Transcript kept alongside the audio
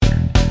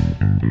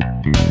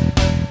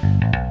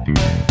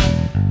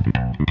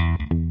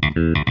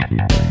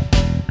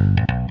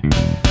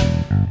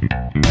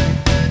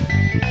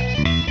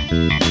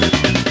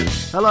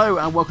Hello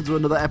and welcome to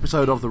another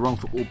episode of the Wrong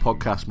Football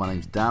Podcast. My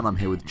name's Dan, I'm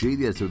here with G,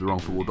 the editor of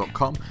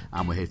TheWrongFootball.com,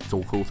 and we're here to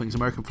talk all things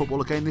American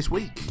football again this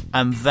week.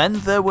 And then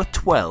there were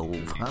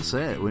 12. That's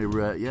it, we're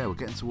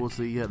getting towards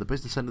the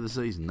business end of the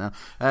season now.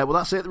 Well,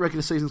 that's it, the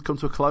regular season's come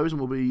to a close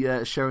and we'll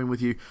be sharing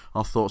with you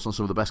our thoughts on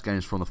some of the best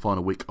games from the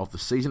final week of the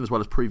season, as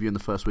well as previewing the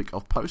first week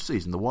of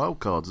postseason, the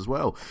Wildcards as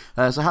well.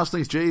 So how's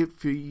things, G?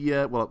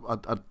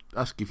 I'd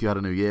ask you if you had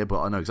a new year, but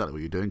I know exactly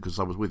what you're doing because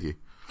I was with you.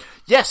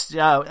 Yes,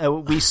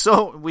 we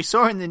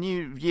saw in the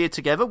new year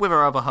together with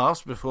our other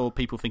halves before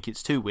people think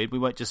it's too weird. We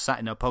weren't just sat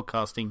in our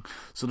podcasting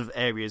sort of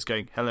areas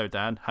going, hello,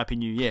 Dan, Happy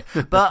New Year.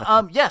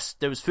 But yes,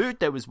 there was food,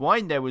 there was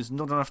wine, there was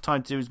not enough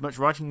time to do as much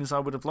writing as I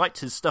would have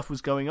liked. His stuff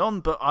was going on,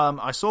 but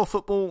I saw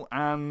football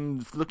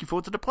and looking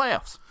forward to the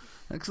playoffs.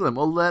 Excellent.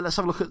 Well, let's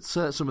have a look at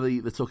some of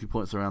the talking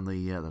points around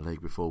the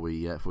league before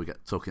we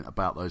get talking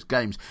about those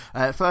games.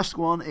 First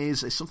one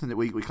is something that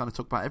we kind of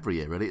talk about every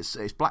year. Really,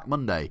 it's Black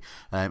Monday.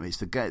 It's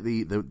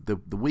the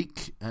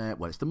week.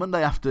 It's the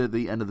Monday after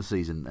the end of the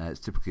season. It's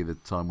typically the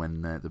time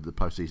when the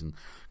postseason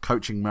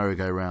coaching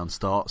merry-go-round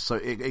starts. So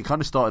it kind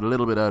of started a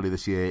little bit early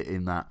this year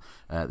in that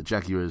the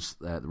Jaguars,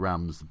 the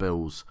Rams, the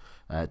Bills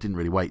didn't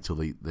really wait till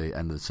the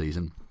end of the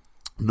season.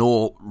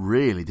 Nor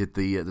really did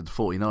the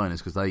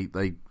 49ers, because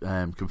they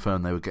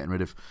confirmed they were getting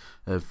rid of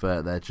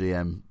their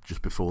GM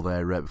just before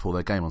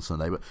their game on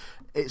Sunday. But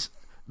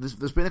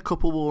there's been a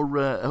couple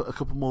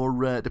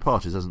more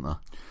departures, hasn't there?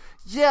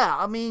 Yeah,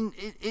 I mean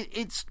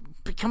it's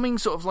becoming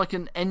sort of like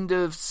an end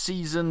of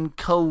season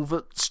cull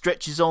that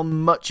stretches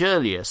on much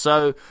earlier.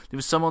 So there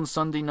was some on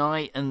Sunday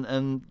night,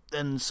 and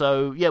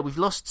so yeah, we've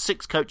lost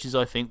 6 coaches,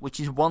 I think, which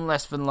is one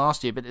less than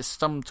last year. But there's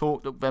some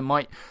talk that there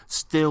might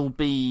still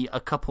be a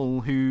couple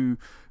who,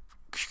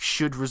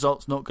 should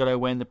results not go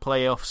away in the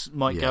playoffs,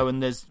 might go.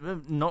 And there's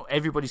not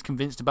everybody's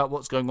convinced about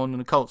what's going on in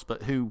the Colts,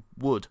 but who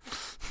would?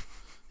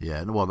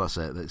 Yeah, well, that's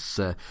it. It's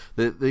to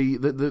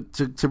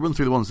run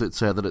through the ones that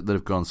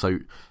have gone. So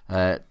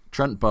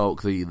Trent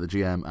Bulk, the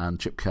GM, and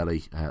Chip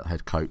Kelly,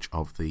 head coach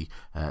of the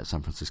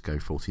San Francisco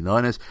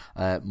 49ers.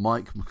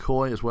 Mike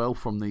McCoy as well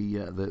from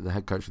the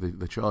head coach of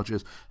the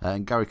Chargers,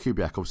 and Gary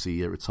Kubiak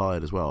obviously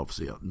retired as well.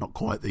 Obviously not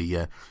quite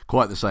the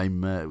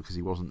same because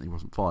he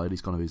wasn't fired.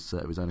 He's kind of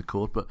his own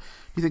accord. But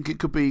you think it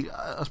could be?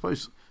 I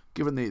suppose,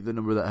 given the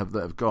number that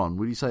have gone,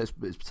 would you say it's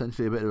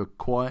potentially a bit of a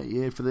quiet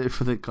year for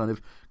the kind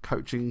of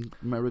coaching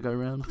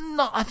merry-go-round?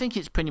 No, I think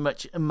it's pretty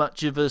much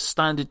of a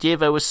standard year.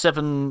 There were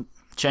 7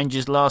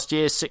 changes last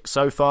year, 6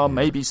 so far,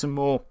 maybe some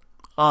more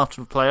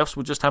after the playoffs.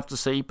 We'll just have to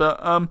see. But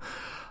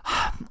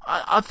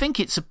I think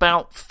it's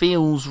about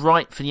feels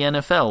right for the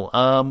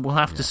NFL. We'll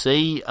have to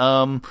see.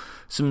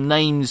 Some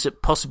names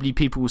that possibly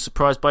people were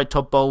surprised by.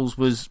 Todd Bowles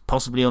was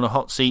possibly on a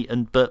hot seat,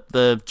 but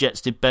the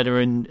Jets did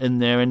better in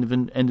their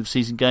end of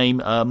season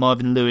game.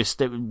 Marvin Lewis,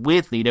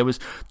 weirdly, there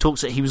was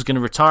talks that he was going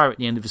to retire at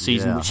the end of the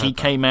season, which he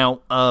came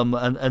out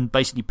and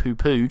basically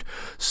poo-pooed.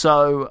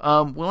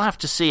 So we'll have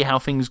to see how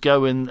things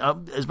go, and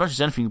as much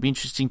as anything, it'll be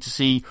interesting to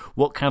see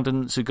what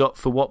candidates have got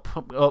for what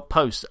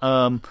post.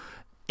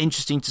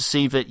 Interesting to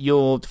see that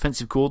your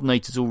defensive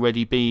coordinator is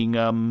already being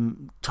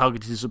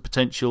targeted as a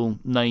potential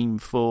name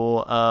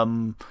for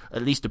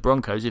at least the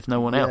Broncos, if no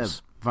one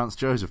else. Vance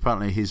Joseph,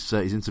 apparently he's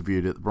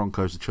interviewed at the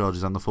Broncos, the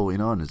Chargers, and the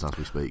 49ers as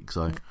we speak.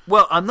 So,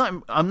 well,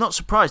 I'm not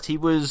surprised. He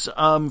was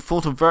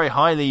thought of very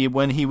highly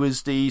when he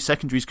was the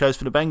secondaries coach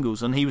for the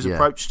Bengals, and he was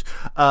approached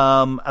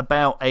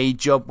about a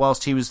job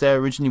whilst he was there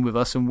originally with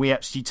us, and we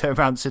actually turned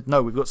around and said,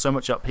 "No, we've got so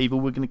much upheaval,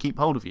 we're going to keep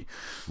hold of you."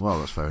 Well,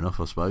 that's fair enough,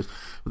 I suppose.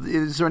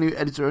 Is there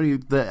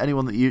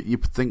anyone that you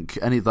think,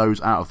 any of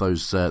those out of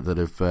those that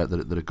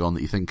have gone,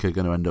 that you think are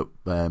going to end up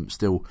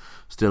still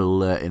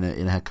in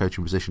a head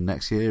coaching position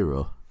next year,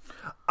 or?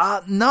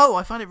 No,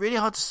 I find it really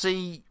hard to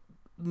see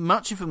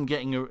much of them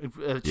getting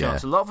a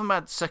chance. A lot of them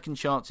had second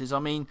chances. I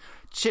mean,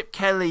 Chip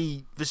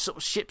Kelly, the sort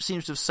of ship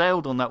seems to have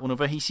sailed on that one,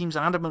 although he seems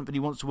adamant that he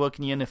wants to work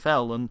in the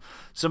NFL. And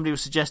somebody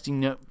was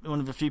suggesting that one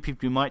of the few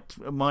people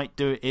who might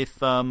do it if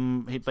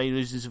they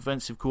lose his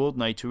offensive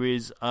coordinator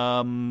is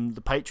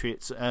the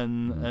Patriots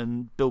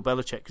and Bill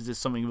Belichick, because there's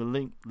something of a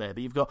link there.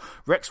 But you've got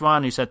Rex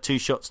Ryan, who's had 2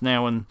 shots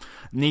now, and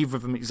neither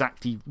of them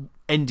exactly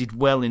ended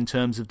well in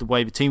terms of the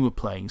way the team were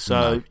playing.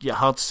 So,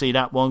 hard to see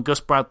that one.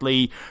 Gus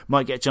Bradley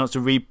might get a chance to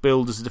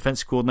rebuild as a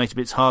defensive coordinator,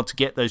 but it's hard to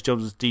get those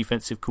jobs as a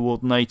defensive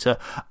coordinator.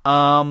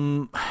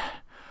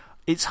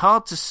 It's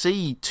hard to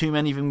see too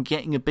many of them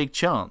getting a big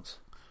chance.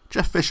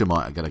 Jeff Fisher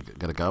might get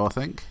a go, I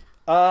think.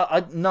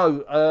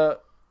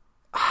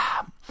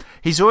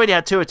 He's already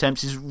had 2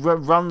 attempts. His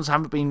runs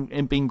haven't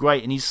been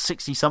great, and he's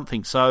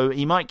 60-something, so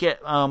he might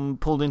get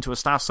pulled into a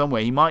staff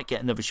somewhere. He might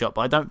get another shot,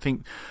 but I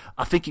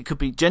think it could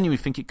be, genuinely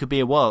think it could be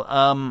a while.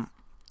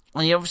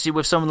 And obviously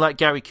with someone like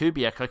Gary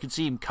Kubiak, I could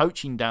see him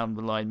coaching down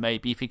the line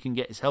maybe if he can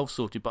get his health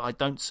sorted, but I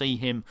don't see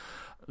him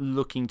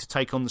looking to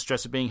take on the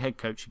stress of being head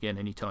coach again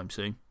anytime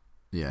soon.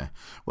 Yeah,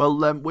 well,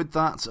 with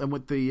that and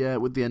with the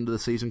end of the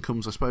season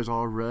comes, I suppose,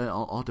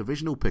 our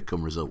divisional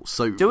pick'em results.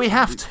 So do we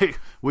have to?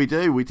 We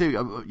do.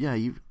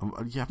 You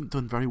haven't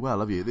done very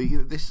well, have you?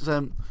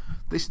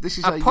 This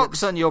is a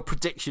pox on your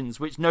predictions,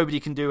 which nobody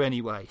can do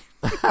anyway.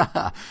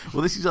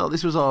 Well,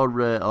 this was our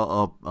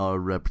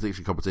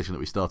prediction competition that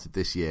we started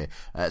this year.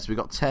 So we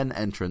got 10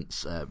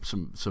 entrants,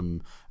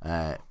 some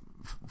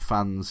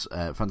fans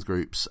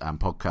groups and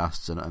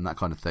podcasts and that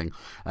kind of thing.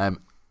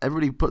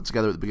 Everybody put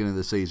together at the beginning of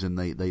the season.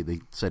 They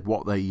said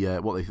where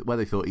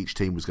they thought each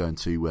team was going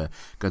to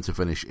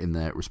finish in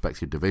their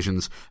respective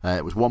divisions.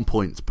 It was 1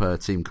 point per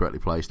team correctly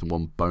placed and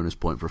 1 bonus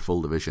point for a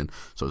full division.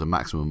 So it was a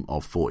maximum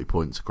of 40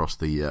 points across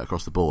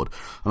the board.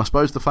 And I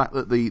suppose the fact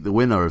that the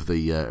winner of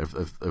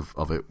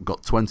it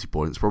got 20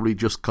 points probably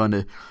just kind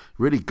of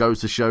really goes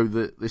to show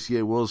that this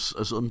year was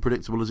as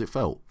unpredictable as it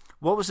felt.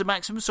 What was the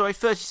maximum? Sorry,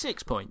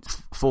 36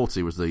 points.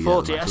 40 was the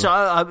 40. So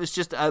I was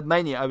just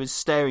mainly I was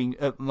staring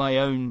at my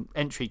own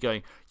entry,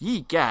 going,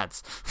 "Ye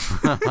gads!"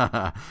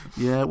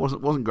 Yeah, it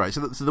wasn't great.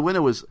 So the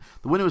winner was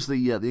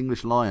the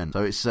English Lion.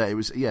 So it's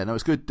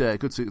good to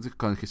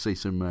kind of see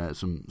some of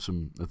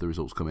the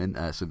results come in.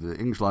 So the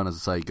English Lion,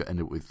 as I say,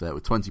 ended up with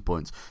 20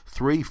 points,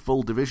 3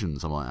 full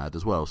divisions, I might add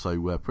as well.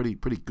 So pretty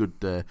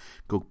good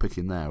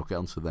picking there. I'll get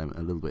onto them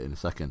a little bit in a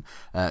second.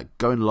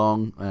 Going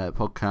Long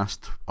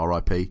podcast,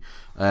 RIP.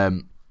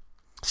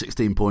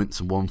 16 points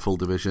and 1 full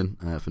division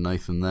for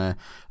Nathan there,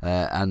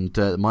 and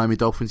Miami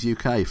Dolphins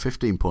UK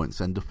 15 points,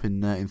 end up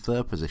in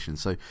 3rd position.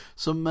 So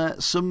some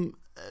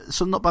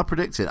not bad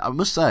predicting. I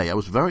must say I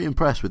was very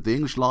impressed with the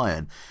English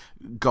Lion.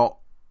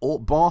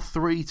 Bar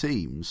 3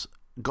 teams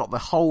got the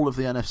whole of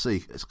the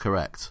NFC. It's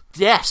correct.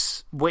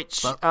 Yes,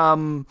 which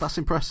that's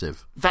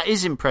impressive. That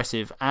is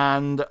impressive,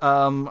 and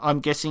I'm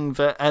guessing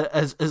that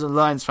as a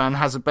Lions fan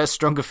has a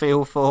stronger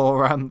feel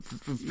for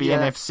the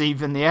NFC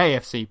than the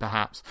AFC,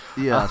 perhaps.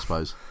 Yeah, I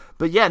suppose.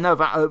 But yeah, no.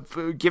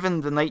 But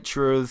given the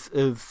nature of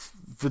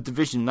the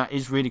division, that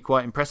is really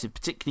quite impressive.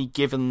 Particularly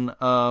given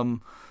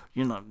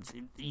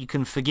you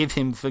can forgive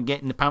him for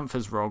getting the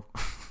Panthers wrong.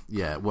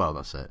 Yeah, well,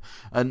 that's it,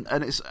 and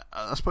it's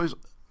I suppose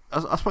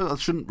I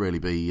shouldn't really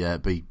be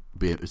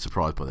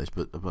surprised by this,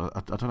 but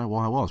I don't know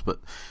why I was.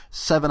 But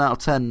 7 out of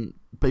 10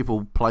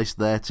 people placed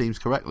their teams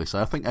correctly,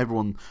 so I think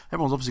everyone's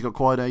obviously got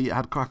quite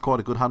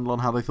a good handle on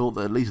how they thought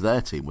that at least their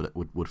team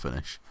would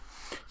finish.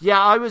 Yeah,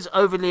 I was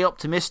overly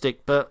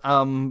optimistic, but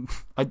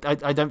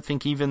I don't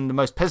think even the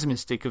most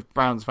pessimistic of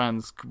Browns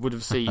fans would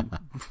have seen.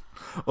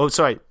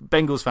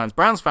 Bengals fans.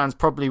 Browns fans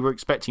probably were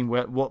expecting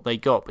what they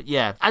got, but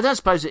yeah, I don't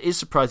suppose it is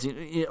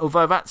surprising.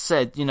 Although that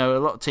said, a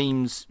lot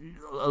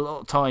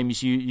of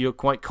times you're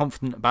quite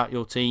confident about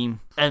your team,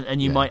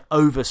 and you might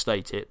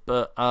overstate it.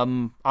 But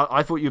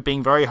I thought you were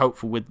being very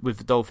hopeful with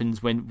the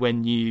Dolphins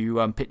when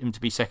you picked them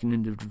to be second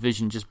in the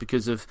division, just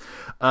because of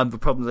the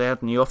problems they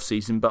had in the off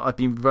season. But I've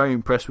been very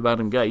impressed with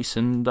Adam Gase,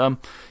 and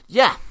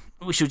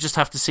we shall just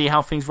have to see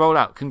how things roll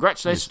out.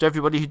 Congratulations to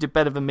everybody who did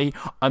better than me.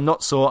 I'm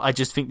not sore. I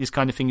just think this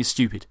kind of thing is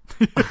stupid.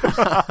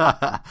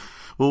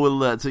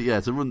 Well,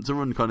 to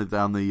run kind of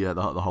down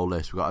the whole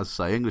list, we've got, as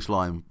I say, English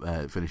Lion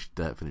finished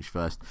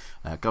first.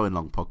 Going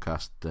Long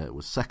podcast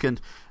was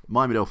second.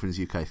 Miami Dolphins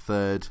UK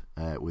third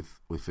with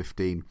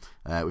 15.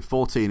 With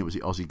 14, it was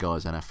the Aussie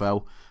Guys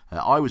NFL.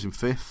 I was in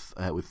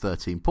 5th with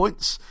 13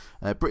 points.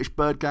 British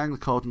Bird Gang, the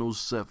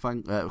Cardinals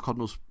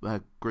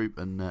group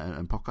and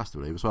podcast, I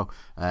believe, as well.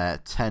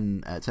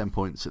 10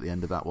 points at the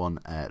end of that one.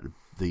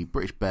 The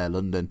British Bear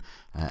London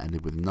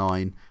ended with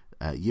 9.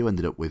 You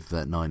ended up with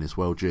 9 as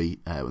well, G.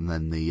 And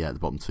then the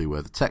bottom 2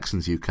 were the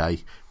Texans UK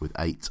with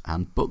 8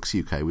 and Bucks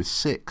UK with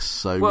 6.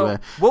 So,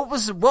 what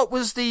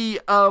was the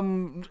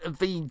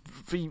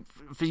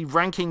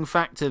ranking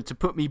factor to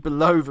put me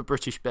below the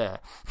British Bear?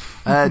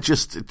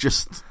 Just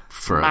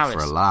for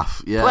a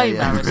laugh. Yeah, plain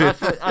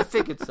malice. I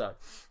figured so.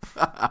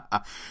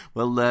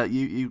 Well,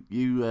 you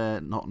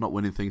not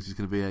winning things is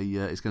going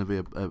to be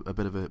a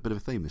bit of a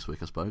theme this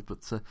week, I suppose.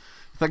 But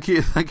thank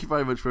you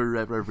very much for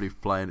everybody for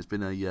playing. It's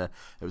been it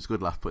was a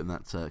good laugh putting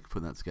that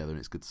together, and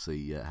it's good to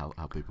see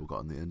how people got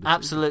on the end.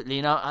 Absolutely,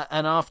 and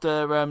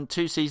after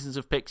 2 seasons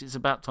of picks, it's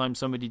about time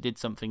somebody did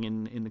something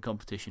in the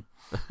competition.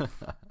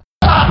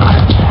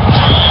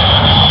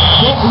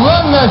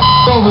 Run that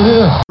over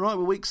here. Right,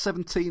 well, week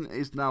 17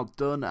 is now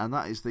done, and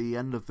that is the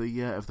end of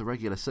the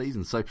regular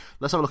season. So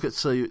let's have a look at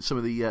some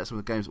of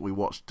the games that we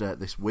watched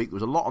this week. There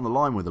was a lot on the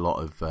line with a lot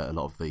of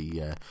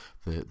the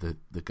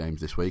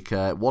games this week.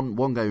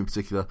 One game in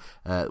particular,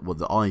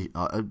 that I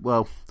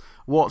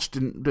watched,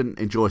 didn't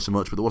enjoy so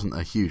much, but there wasn't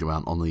a huge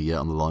amount on the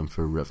line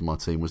for my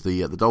team, was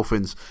the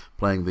Dolphins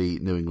playing the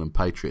New England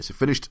Patriots. It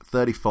finished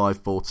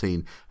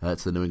 35-14 to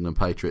the New England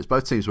Patriots.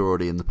 Both teams were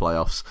already in the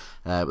playoffs,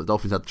 but the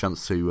Dolphins had the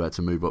chance to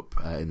move up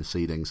in the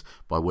seedings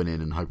by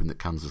winning and hoping that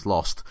Kansas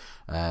lost.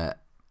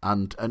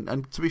 And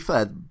to be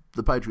fair,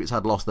 the Patriots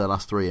had lost their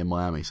last 3 in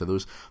Miami, so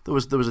there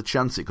was a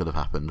chance it could have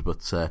happened,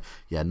 but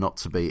not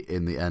to be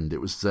in the end. It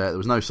was there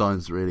was no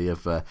signs really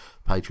of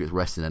Patriots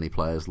resting any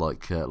players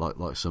like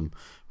some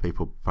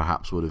people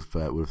perhaps would have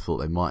thought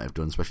they might have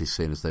done, especially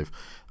seeing as they've.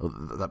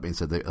 That being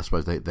said, I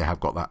suppose they have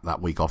got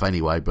that week off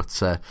anyway.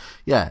 But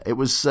it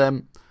was.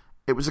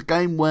 It was a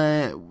game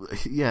where, we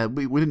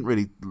didn't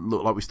really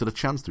look like we stood a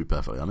chance, to be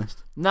perfectly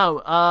honest.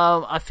 No,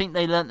 I think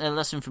they learnt their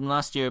lesson from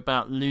last year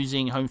about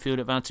losing home field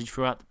advantage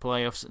throughout the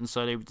playoffs, and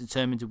so they were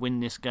determined to win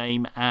this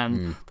game,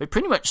 and they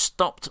pretty much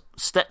stepped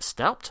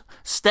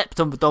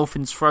on the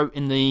Dolphins' throat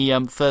in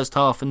the first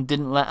half and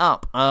didn't let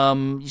up.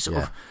 You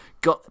sort of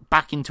got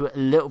back into it a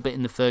little bit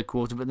in the third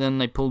quarter, but then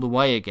they pulled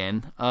away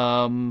again.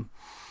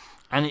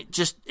 And it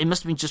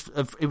must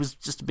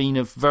have been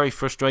a very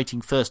frustrating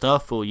first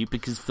half for you,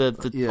 because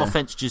the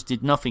offense just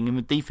did nothing and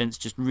the defense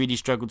just really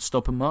struggled to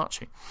stop them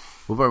marching.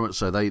 Well, very much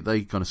so.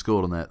 They kind of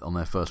scored on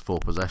their first 4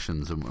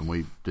 possessions, and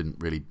we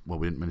didn't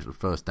manage the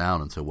first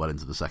down until well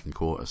into the second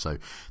quarter. So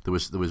there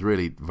was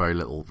really very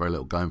little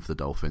going for the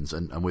Dolphins,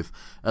 and with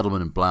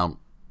Edelman and Blount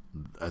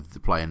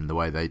playing the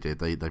way they did,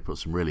 they put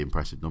some really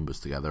impressive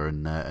numbers together,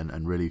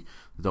 and really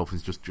the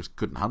Dolphins just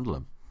couldn't handle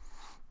them.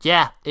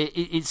 Yeah,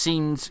 it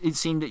seemed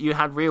that you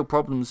had real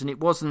problems, and it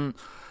wasn't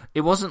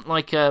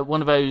like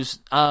one of those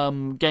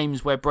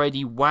games where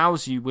Brady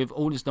wows you with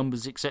all his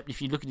numbers, except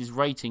if you look at his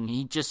rating,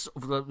 he just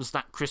was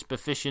that crisp,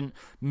 efficient,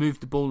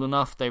 moved the ball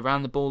enough, they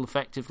ran the ball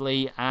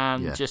effectively,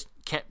 and just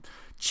kept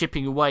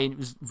chipping away. And it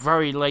was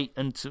very late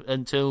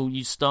until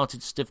you started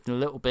to stiffen a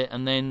little bit,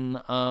 and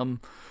then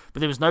but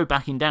there was no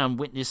backing down.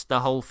 Witnessed the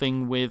whole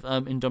thing with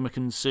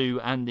Ndamukong Suh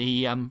and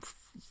the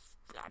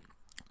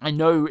I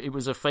know it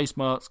was a face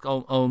mask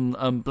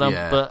on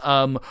Blount, but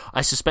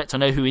I suspect I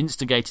know who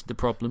instigated the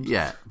problems.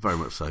 Yeah, very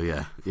much so.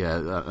 Yeah,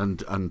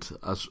 and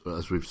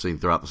as we've seen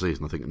throughout the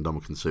season, I think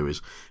Ndamukong Suh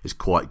is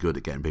quite good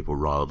at getting people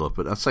riled up.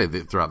 But I'd say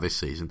that throughout this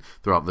season,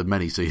 throughout the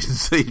many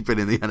seasons he's been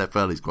in the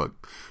NFL, he's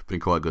been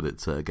quite good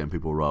at getting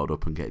people riled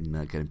up and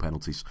getting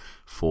penalties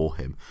for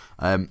him.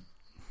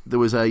 There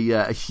was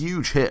a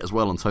huge hit as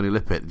well on Tony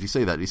Lippett. Did you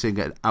see that? Did you see him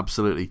getting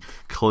absolutely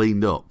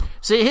cleaned up?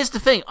 See, here's the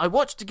thing. I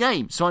watched the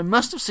game, so I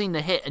must have seen the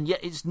hit, and yet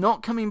it's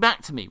not coming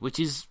back to me, which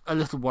is a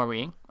little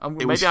worrying.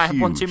 Maybe I had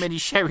one too many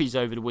sherries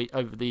over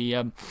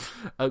the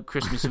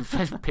Christmas and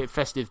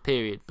festive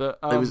period. But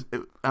it was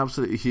an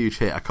absolutely huge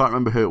hit. I can't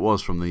remember who it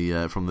was from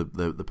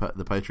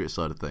the Patriots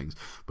side of things,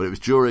 but it was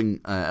during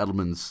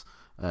Edelman's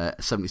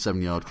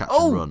 77-yard catch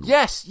and run.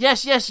 Yes.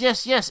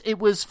 It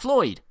was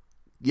Floyd.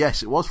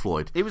 Yes, it was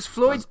Floyd. It was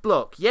Floyd's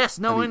block. Yes,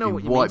 I know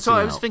what you mean.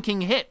 Sorry, I was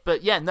thinking hit,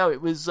 but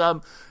it was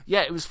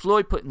it was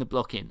Floyd putting the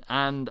block in,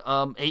 and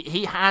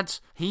he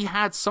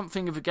had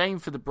something of a game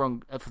for the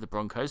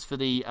Broncos, for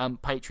the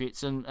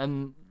Patriots,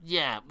 and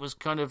was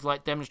kind of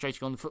like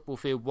demonstrating on the football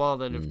field while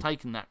they'd have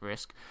taken that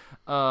risk.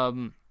 Got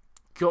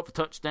the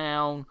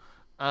touchdown.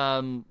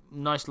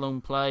 Nice long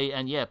play,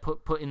 and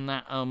put in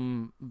that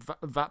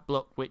that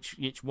block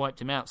which wiped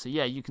him out. So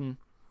you can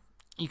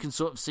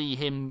sort of see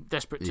him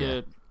desperate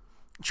to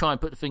try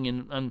and put the thing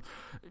in. And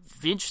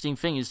the interesting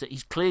thing is that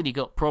he's clearly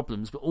got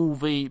problems, but all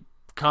the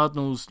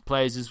Cardinals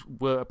players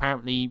were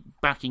apparently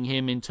backing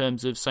him in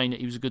terms of saying that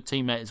he was a good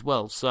teammate as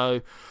well.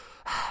 So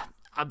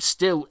I'm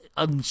still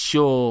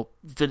unsure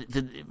that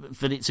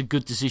it's a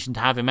good decision to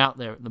have him out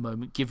there at the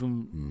moment,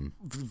 given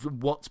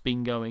what's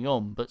been going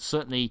on. But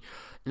certainly,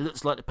 it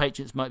looks like the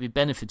Patriots might be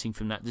benefiting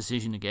from that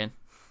decision again.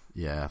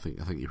 Yeah, I think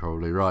you're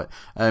probably right.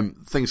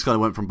 Things kind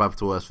of went from bad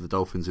to worse for the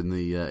Dolphins in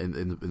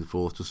the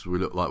fourth. Just we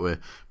look like we're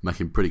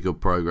making pretty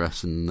good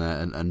progress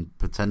and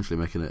potentially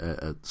making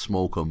a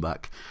small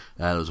comeback.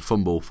 There was a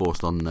fumble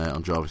forced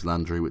on Jarvis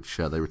Landry, which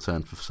they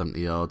returned for 70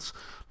 yards,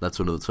 led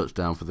to another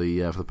touchdown for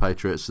the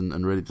Patriots,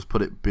 and really just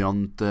put it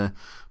beyond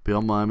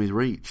Miami's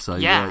reach. So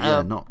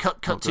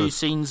cut two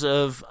scenes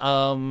of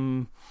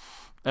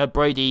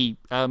Brady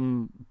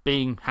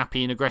being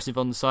happy and aggressive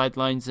on the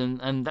sidelines,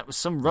 and that was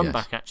some run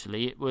back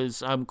actually. It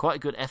was quite a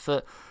good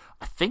effort.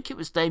 I think it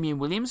was Damian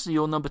Williams,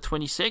 your number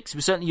 26. It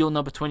was certainly your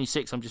number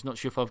 26. I'm just not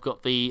sure if I've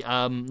got the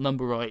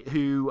number right.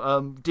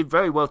 Who did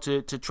very well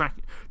to trap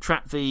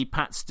the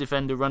Pats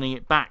defender running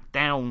it back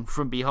down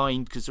from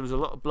behind, because there was a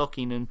lot of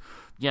blocking, and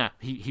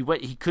he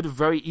could have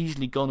very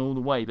easily gone all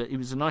the way, but it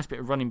was a nice bit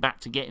of running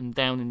back to get him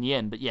down in the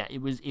end. But it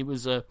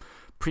was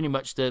pretty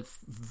much the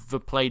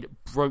play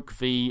that broke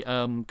the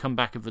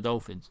comeback of the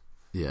Dolphins.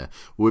 Yeah,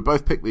 well, we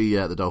both picked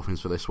the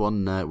Dolphins for this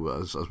one.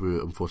 As we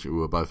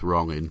were both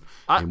wrong in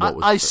what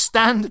was. I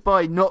stand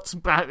by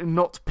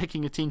not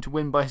picking a team to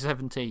win by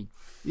 17.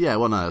 Yeah,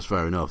 well, no, that's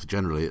fair enough.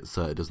 Generally, it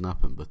doesn't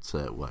happen, but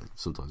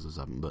sometimes it does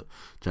happen. But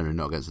generally,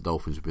 not against the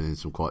Dolphins. We've been in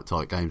some quite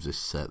tight games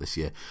this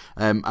year,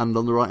 and on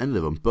the right end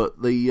of them. But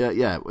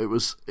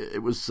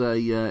it was a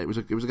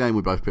game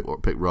we both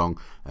picked wrong.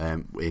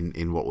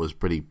 In what was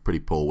pretty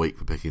poor week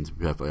for picking, to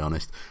be perfectly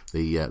honest.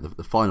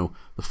 The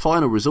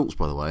final results,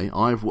 by the way,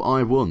 I've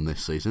won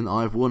this season.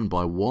 I've won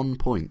by 1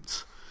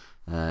 point.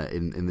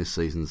 In this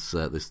season's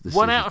this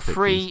 1 out of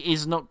 3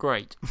 is not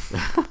great.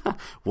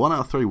 1 out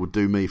of 3 would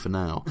do me for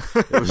now.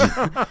 It was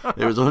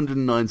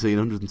 119,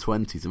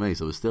 120 to me,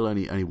 so there's still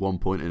only 1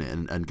 point in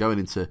it. And going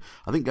into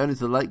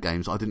the late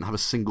games, I didn't have a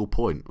single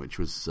point, which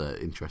was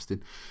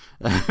interesting.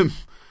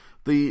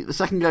 The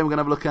second game we're going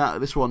to have a look at,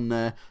 this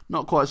one,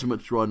 not quite so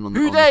much riding on the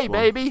Who they,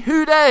 baby?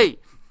 Who they?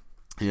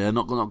 Yeah,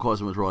 not quite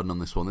so much riding on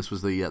this one. This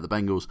was the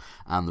Bengals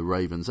and the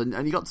Ravens, and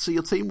you got to see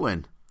your team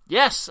win.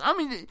 Yes, I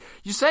mean,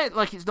 you say it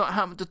like it's not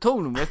happened at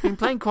all, and we've been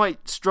playing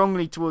quite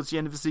strongly towards the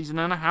end of the season,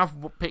 and I have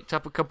picked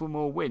up a couple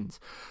more wins.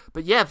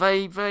 But yeah,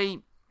 I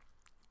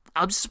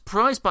was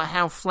surprised by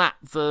how flat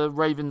the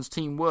Ravens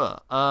team were.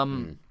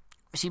 We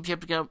seemed to be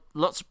able to get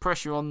lots of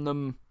pressure on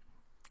them,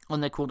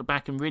 on their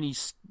quarterback, and really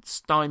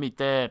stymied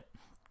their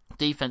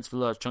defense for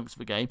large chunks of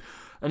the game.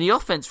 And the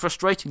offense,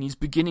 frustratingly, is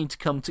beginning to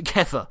come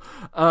together.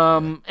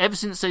 Ever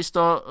since they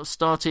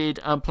started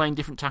playing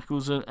different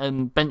tackles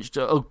and benched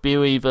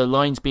Ogbury, the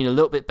line's been a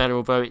little bit better,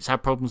 although it's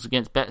had problems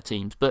against better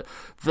teams. But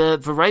the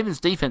Ravens'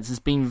 defense has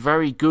been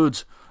very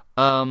good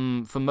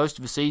for most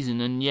of the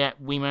season, and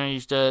yet we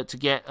managed to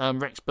get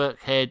Rex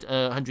Burkhead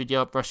a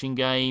 100-yard rushing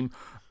game.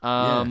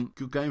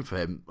 Good game for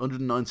him.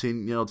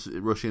 119 yards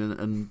rushing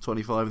and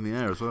 25 in the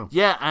air as well.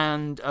 Yeah,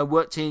 and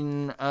worked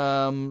in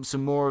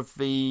some more of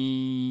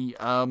the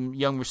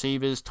young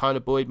receivers. Tyler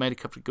Boyd made a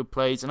couple of good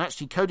plays, and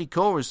actually Cody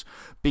Core has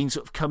been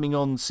sort of coming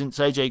on since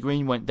AJ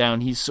Green went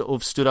down. He's sort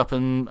of stood up,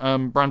 and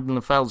Brandon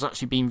LaFell's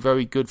actually been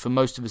very good for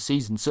most of the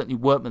season. Certainly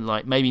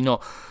workmanlike, maybe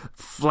not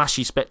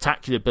flashy,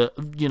 spectacular, but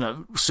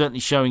certainly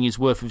showing his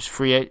worth of his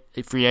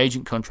free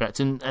agent contract.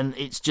 And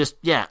it's just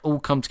all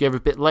come together a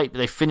bit late, but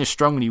they finished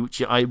strongly,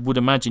 which I would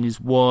imagine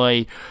is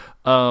why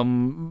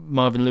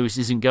Marvin Lewis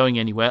isn't going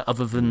anywhere,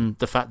 other than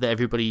the fact that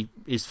everybody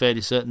is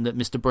fairly certain that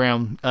Mr.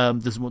 Brown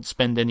doesn't want to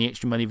spend any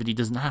extra money that he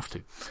doesn't have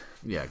to.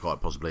 Yeah,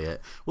 quite possibly it.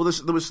 Well,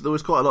 there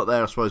was quite a lot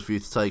there, I suppose, for you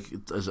to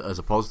take as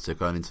a positive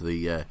going into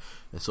the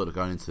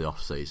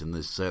off season.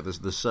 There's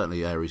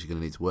certainly areas you're going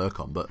to need to work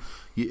on, but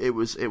it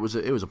was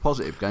a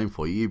positive game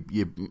for you.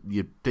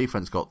 Your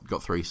defense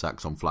got 3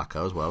 sacks on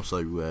Flacco as well,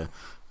 so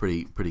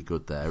pretty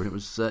good there. And it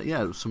was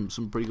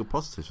some pretty good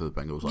positives for the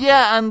Bengals.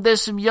 And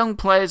there's some young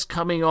players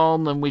coming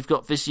on, and we've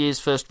got this year's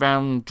first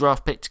round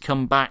draft pick to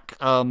come back,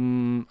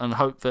 and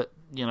hope that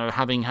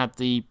having had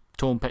the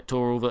torn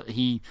pectoral, that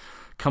he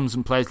comes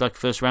and plays like a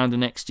first rounder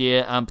next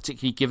year,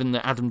 particularly given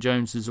that Adam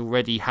Jones has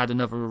already had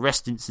another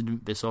arrest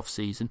incident this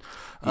off-season.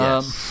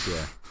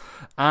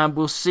 And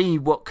we'll see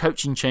what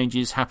coaching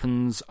changes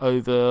happens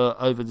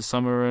over the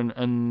summer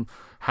and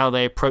how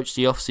they approach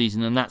the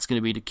off-season, and that's going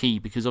to be the key,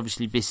 because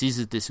obviously this is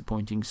a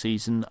disappointing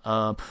season.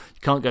 You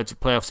can't go to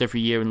playoffs every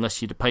year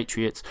unless you're the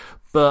Patriots,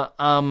 but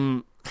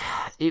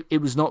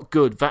it was not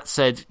good. That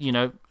said,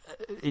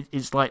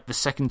 it's like the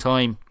second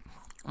time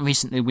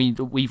recently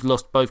we've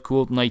lost both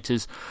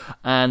coordinators,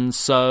 and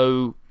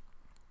so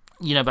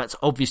that's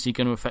obviously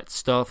going to affect the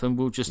staff, and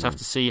we'll just have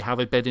to see how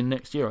they bed in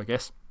next year, I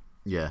guess.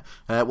 Yeah,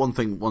 one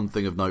thing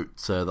of note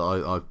that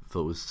I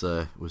thought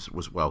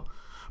was well,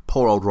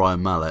 poor old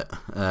Ryan Mallett.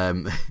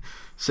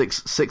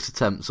 6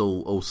 attempts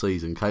all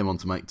season, came on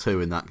to make 2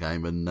 in that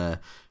game, and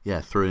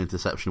threw an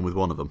interception with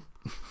one of them.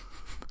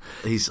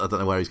 I don't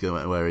know where he's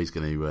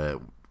going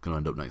to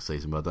end up next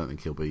season, but I don't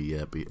think he'll be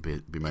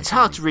making. It's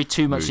hard to read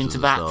too much into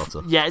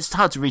that. Yeah, it's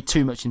hard to read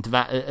too much into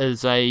that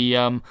as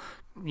a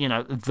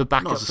the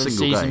backup for the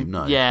season. Game,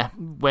 no. Yeah,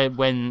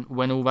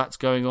 when all that's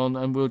going on,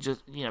 and we'll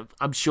just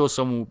I'm sure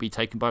someone will be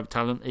taken by the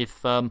talent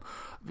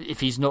if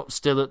he's not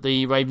still at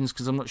the Ravens,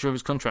 because I'm not sure of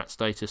his contract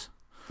status.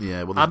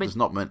 Yeah, well, there's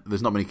not many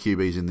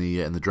QBs in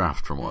the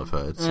draft from what I've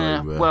heard.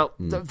 So,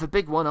 the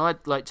big one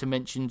I'd like to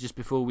mention just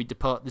before we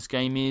depart this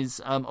game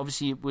is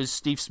obviously it was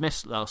Steve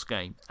Smith's last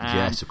game. And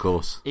yes, of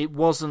course. It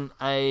wasn't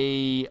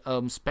a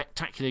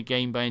spectacular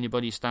game by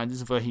anybody's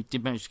standards, although he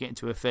did manage to get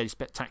into a fairly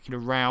spectacular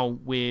row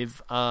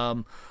with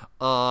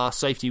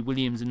safety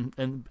Williams,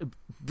 and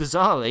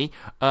bizarrely,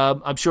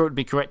 I'm sure it'd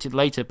be corrected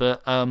later,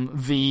 but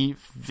the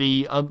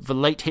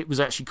late hit was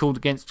actually called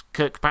against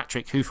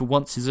Kirkpatrick, who for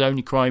once his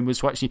only crime was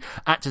to actually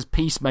act as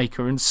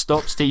peacemaker and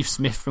stop Steve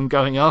Smith from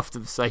going after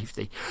the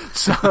safety.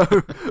 So,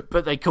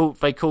 but they called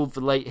the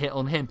late hit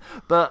on him.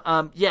 But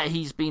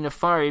he's been a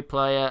fiery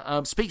player.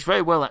 Speaks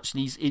very well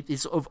actually.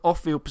 His sort of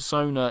off-field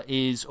persona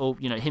is,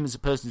 him as a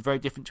person is very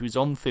different to his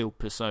on-field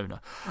persona,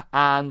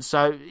 and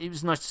so it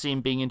was nice to see him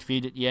being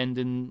interviewed at the end,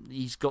 and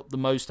he's got the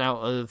most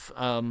out of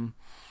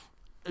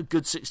a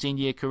good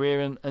 16-year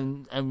career,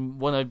 and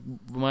one of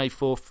my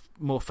 4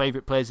 more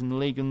favourite players in the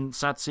league, and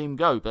sad to see him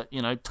go, but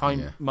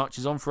time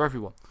marches on for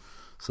everyone.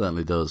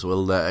 Certainly does.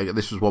 Well,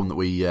 this was one that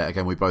we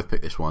both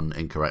picked this one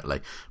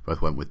incorrectly.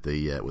 Both went with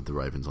the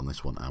Ravens on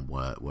this one, and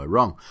were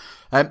wrong.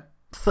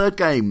 Third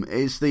game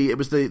is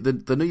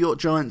the New York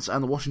Giants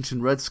and the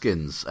Washington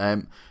Redskins.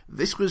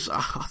 This was I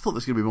thought there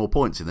was going to be more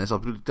points in this. I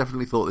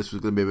definitely thought this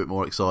was going to be a bit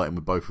more exciting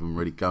with both of them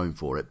really going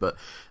for it. But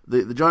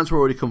the Giants were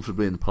already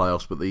comfortably in the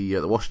playoffs, but the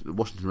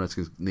Washington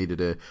Redskins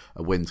needed a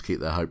win to keep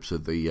their hopes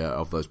of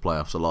those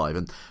playoffs alive.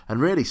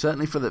 And really,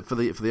 certainly for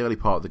the early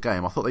part of the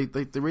game, I thought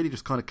they really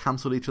just kind of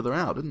cancelled each other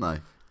out, didn't they?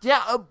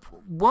 Yeah,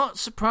 what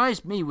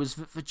surprised me was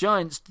that the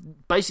Giants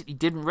basically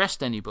didn't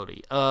rest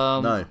anybody.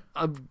 No.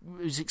 I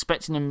was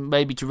expecting them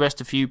maybe to rest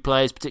a few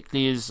players,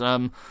 particularly as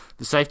the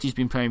safety's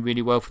been playing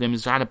really well for them.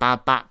 He's had a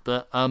bad back,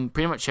 but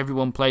pretty much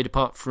everyone played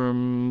apart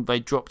from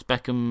they dropped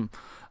Beckham.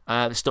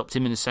 They stopped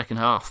him in the second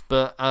half.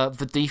 But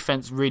the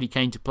defense really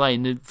came to play,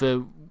 and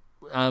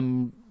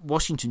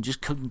Washington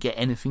just couldn't get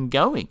anything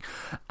going.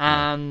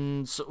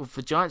 And sort of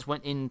the Giants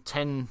went in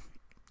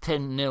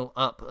 10-0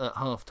 up at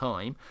half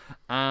time,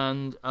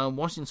 and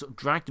Washington sort of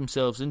dragged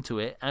themselves into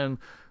it, and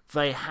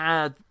they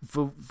had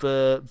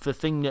the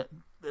thing that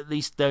at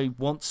least they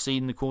want to see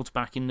in the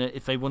quarterback, in that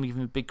if they want to give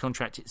him a big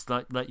contract, it's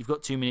like you've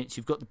got 2 minutes,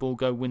 you've got the ball,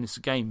 go win this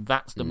game.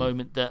 That's the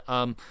moment that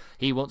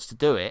he wants to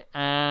do it,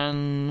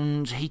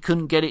 and he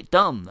couldn't get it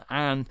done.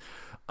 And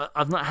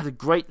I've not had a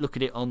great look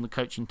at it on the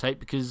coaching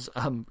tape because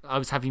I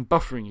was having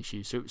buffering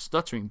issues, so it was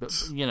stuttering. But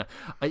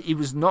it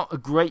was not a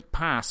great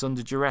pass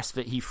under duress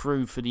that he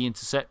threw for the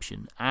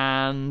interception.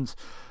 And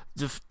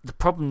the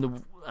problem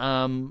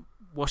the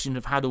Washington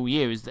have had all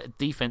year is that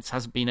defense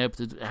hasn't been able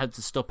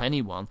to stop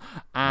anyone.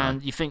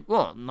 And you think,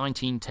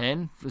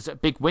 19-10 was that a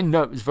big win?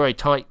 No, it was very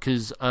tight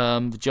because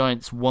the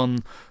Giants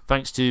won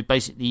thanks to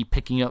basically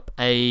picking up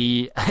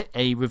a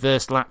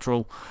reverse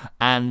lateral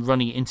and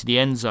running it into the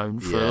end zone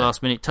for a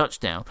last minute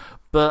touchdown.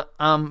 But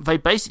they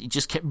basically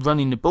just kept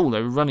running the ball.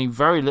 They were running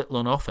very little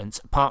on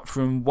offense, apart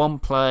from one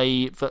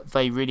play that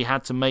they really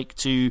had to make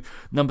to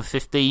number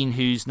 15,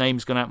 whose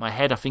name's gone out of my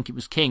head. I think it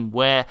was King,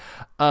 where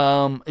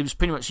it was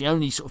pretty much the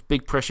only sort of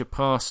big pressure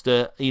pass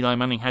that Eli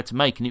Manning had to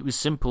make, and it was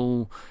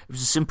simple. It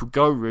was a simple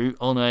go route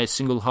on a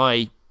single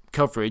high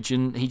coverage,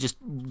 and he just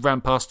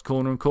ran past the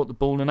corner and caught the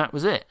ball, and that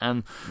was it.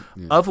 And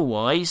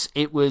otherwise,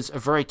 it was a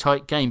very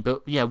tight game.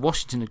 But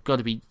Washington have got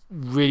to be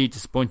really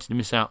disappointed to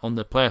miss out on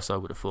the playoffs, I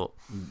would have thought.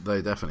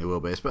 They definitely will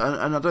be,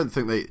 and I don't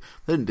think they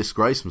didn't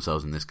disgrace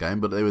themselves in this game,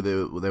 but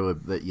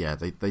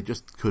they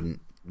just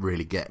couldn't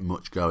really get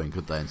much going,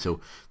 could they?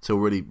 Until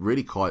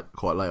really quite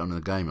late on in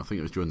the game. I think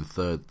it was during the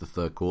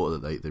third quarter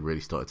that they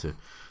really started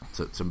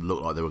to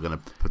look like they were going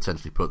to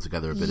potentially put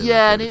together a bit of a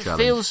challenge. And it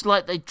feels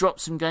like they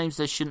dropped some games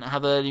they shouldn't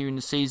have earlier in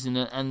the season,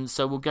 and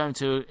so we'll go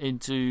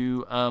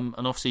into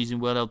an off season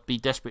where they'll be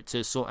desperate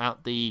to sort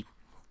out the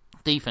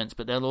defense,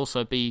 but there'll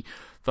also be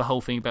the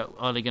whole thing about,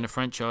 are they going to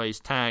franchise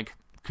tag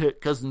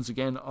Kirk Cousins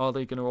again? Are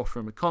they going to offer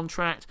him a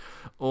contract,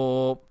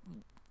 or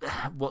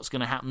what's going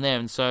to happen there?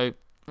 And so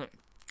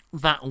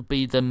that will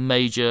be the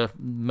major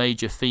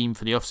theme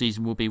for the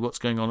off-season, will be what's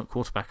going on at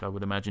quarterback, I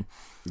would imagine.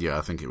 Yeah,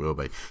 I think it will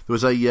be. There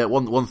was a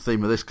one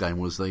theme of this game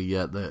was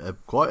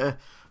quite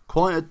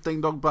a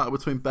ding-dong battle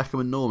between Beckham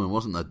and Norman,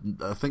 wasn't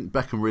there? I think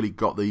Beckham really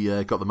got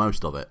the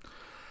most of it.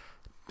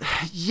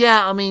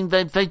 Yeah, I mean,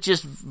 they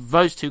just,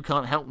 those two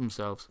can't help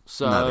themselves.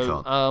 So no, they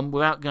can't.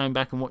 Without going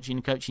back and watching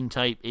the coaching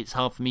tape, it's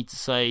hard for me to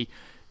say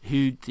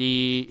who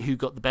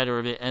got the better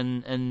of it,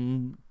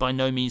 and by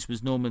no means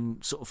was Norman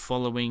sort of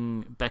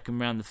following Beckham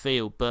around the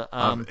field, but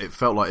it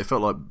felt like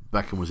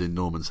Beckham was in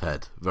Norman's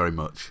head very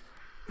much.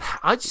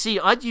 I'd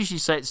usually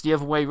say it's the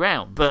other way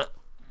round, but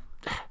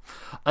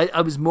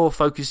I was more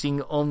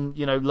focusing on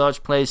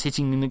large players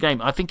hitting in the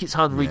game. I think it's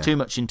hard to read too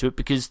much into it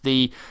because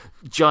the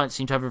Giants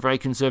seem to have a very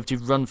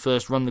conservative run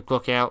first, run the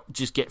clock out,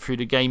 just get through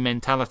the game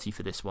mentality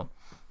for this one.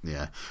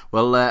 Yeah,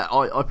 well,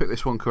 I picked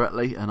this one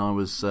correctly, and I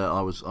was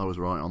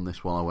right on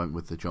this one. I went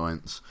with the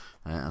Giants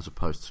as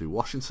opposed to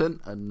Washington,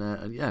 and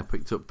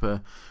picked up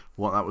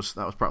that was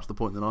perhaps the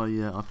point that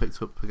I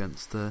picked up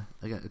against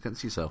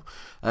yourself.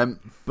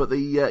 But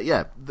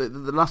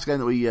the last game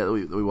that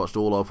we watched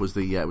all of was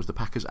the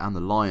Packers and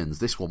the Lions.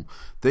 This one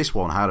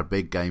had a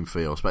big game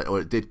feel, or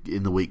it did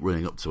in the week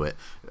running up to it.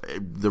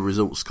 The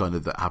results kind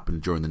of that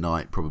happened during the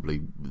night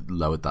probably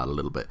lowered that a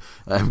little bit.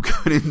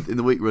 Going in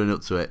the week running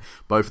up to it,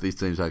 both of these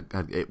teams had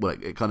it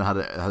kind of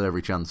had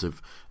every chance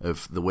of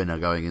the winner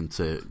going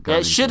into.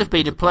 It should have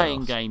been a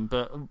playing game,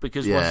 but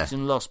because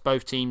Washington lost,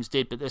 both teams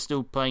did. But they're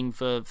still playing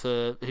for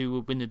who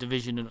will win the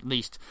division and at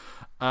least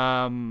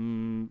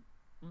I'm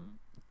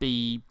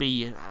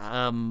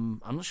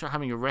not sure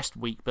having a rest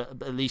week,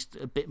 but at least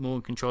a bit more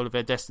in control of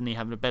their destiny,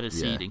 having a better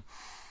seeding.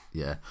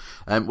 Yeah,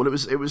 well,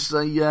 it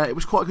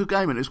was quite a good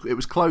game, and it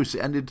was close.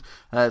 It ended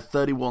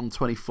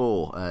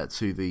 31-24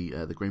 to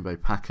the Green Bay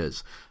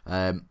Packers.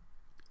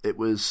 It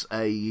was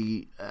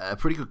a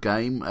pretty good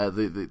game.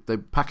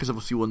 The Packers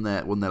obviously won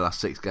their last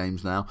 6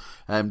 games now.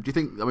 Do you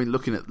think? I mean,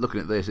 looking at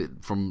this,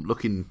 from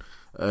looking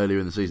earlier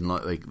in the season,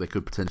 like they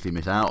could potentially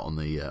miss out on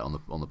the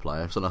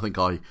playoffs. And I think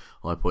I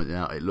pointed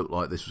out it looked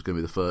like this was going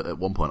to be the first. At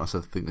one point, I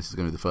said I think this is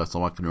going to be the first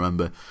time I can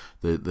remember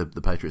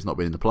the Patriots not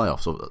being in the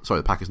playoffs.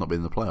 The Packers not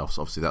being in the playoffs.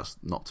 Obviously, that's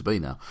not to be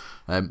now.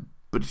 But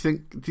do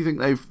you think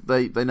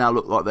they now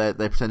look like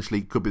they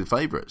potentially could be the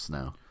favourites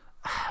now?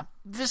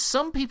 There's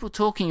some people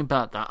talking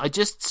about that. I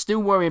just still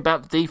worry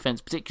about the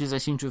defense, particularly as they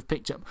seem to have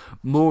picked up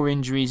more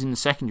injuries in the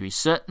secondary.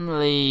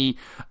 Certainly,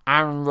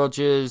 Aaron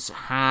Rodgers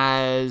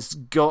has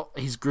got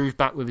his groove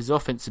back with his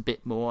offense a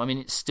bit more. I mean,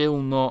 it's still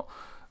not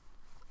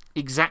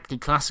exactly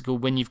classical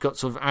when you've got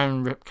sort of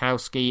Aaron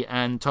Ripkowski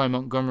and Ty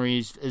Montgomery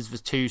as the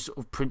two sort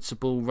of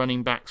principal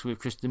running backs, with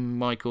Christian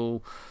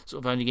Michael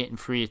sort of only getting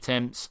 3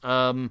 attempts.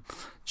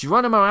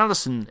 Geronimo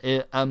Allison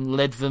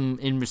led them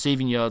in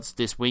receiving yards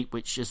this week,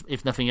 which,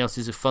 if nothing else,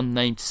 is a fun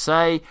name to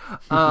say.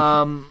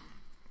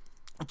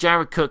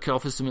 Jared Cook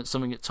offers them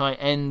something at tight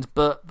end,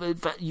 but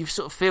you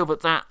sort of feel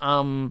that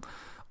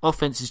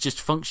offense is just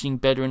functioning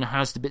better and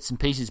has the bits and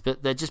pieces,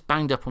 but they're just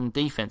banged up on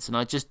defense. And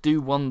I just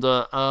do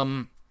wonder.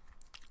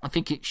 I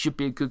think it should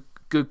be a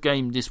good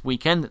game this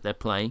weekend that they're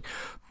playing,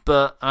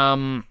 but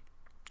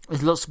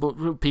there's lots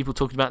of people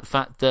talking about the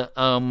fact that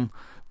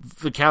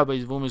the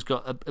Cowboys have almost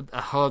got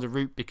a harder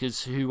route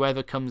because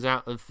whoever comes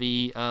out of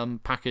the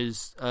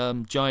Packers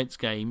Giants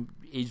game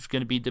is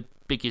going to be the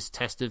biggest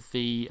test of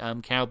the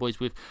Cowboys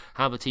with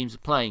how the teams are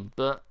playing.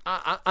 But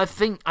I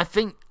think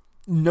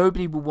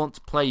nobody will want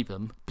to play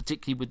them,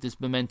 particularly with this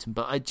momentum.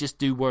 But I just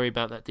do worry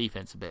about that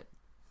defense a bit.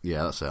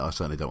 Yeah, that's it. I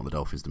certainly don't want the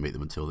Dolphins to meet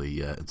them until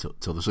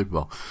the Super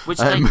Bowl. Which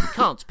they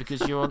can't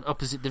because you're on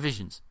opposite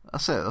divisions.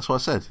 That's it. That's what I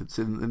said. It's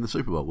in the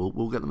Super Bowl.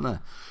 We'll get them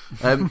there.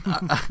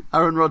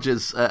 Aaron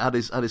Rodgers had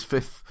his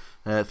fifth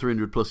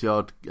 300-plus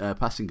yard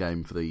passing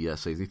game for the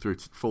season. He threw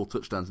 4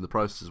 touchdowns in the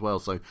process as well.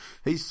 So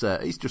he's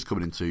just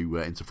coming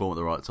into form at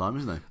the right time,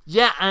 isn't he?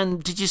 Yeah,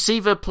 and did you see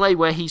the play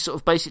where he sort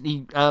of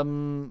basically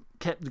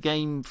kept the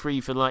game free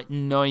for like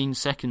 9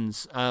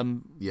 seconds,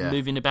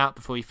 moving about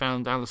before he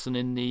found Allison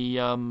in the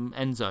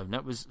end zone?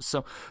 That was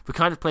the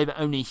kind of play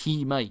that only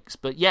he makes.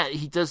 But yeah,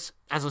 he does.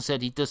 As I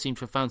said, he does seem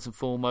to have found some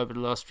form over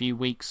the last few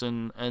weeks,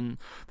 and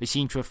they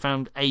seem to have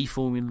found a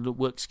formula that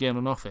works again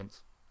on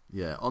offense.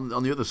 Yeah, on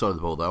the other side of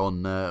the ball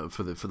though,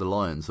 for the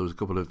Lions, there was a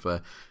couple of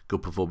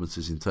good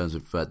performances in terms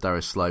of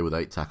Darius Slay with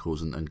 8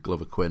 tackles and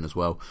Glover Quinn as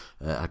well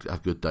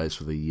had good days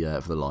for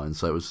the Lions.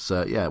 So it was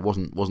it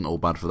wasn't all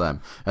bad for them.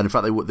 And in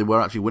fact, they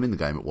were actually winning the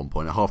game at one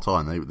point at half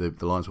time.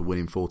 The Lions were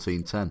winning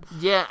 14-10.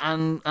 Yeah,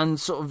 and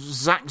sort of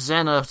Zach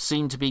Zenner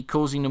seemed to be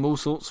causing them all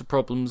sorts of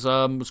problems.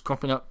 Was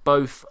cropping up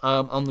both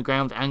on the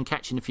ground and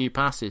catching a few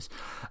passes,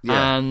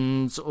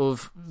 and sort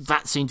of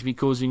that seemed to be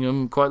causing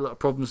them quite a lot of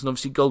problems. And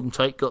obviously, Golden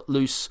Tate got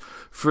loose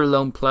for a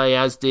long play,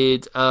 as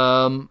did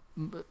Marvin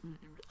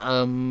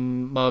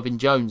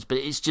Jones. But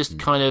it's just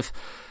kind of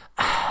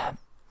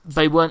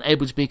they weren't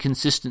able to be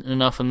consistent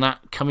enough, and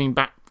that coming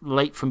back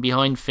late from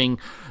behind thing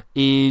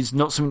is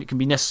not something that can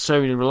be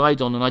necessarily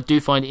relied on. And I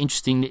do find it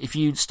interesting that if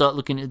you start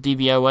looking at the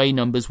DVOA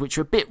numbers, which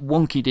are a bit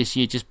wonky this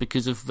year just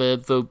because of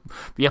the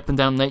up and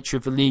down nature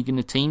of the league and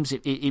the teams,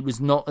 it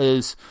was not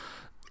as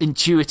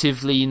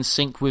intuitively in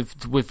sync with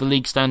the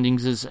league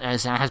standings as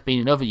it has been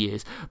in other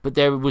years, but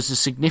there was a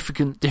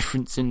significant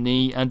difference in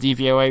the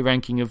DVOA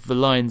ranking of the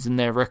Lions and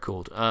their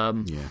record,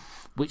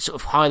 which sort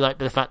of highlight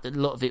the fact that a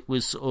lot of it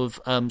was sort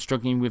of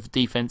struggling with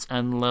defense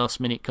and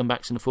last minute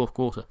comebacks in the fourth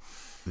quarter.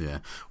 Yeah,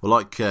 well,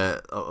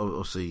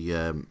 obviously,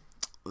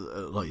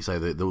 like you say,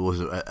 there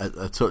was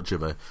a touch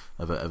of a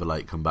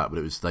late comeback,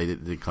 but they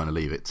did kind of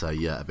leave it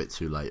a bit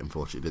too late,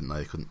 unfortunately, didn't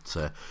they? They couldn't.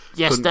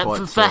 Yes,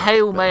 for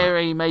Hail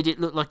Mary made it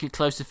look like a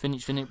closer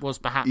finish than it was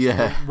perhaps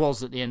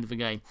was at the end of the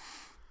game.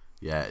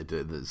 Yeah, it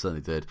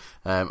certainly did.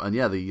 And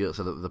yeah,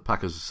 the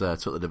Packers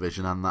took the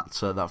division and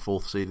that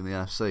fourth seed in the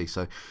NFC.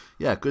 So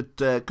yeah, good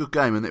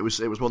game, and it was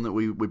one that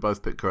we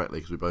both picked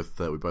correctly because we both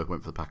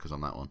went for the Packers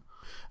on that one.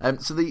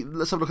 Let's have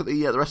a look at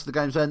the rest of the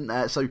games then.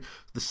 So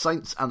the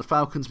Saints and the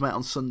Falcons met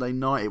on Sunday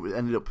night. It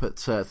ended up at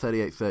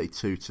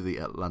 38-32 to the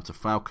Atlanta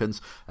Falcons.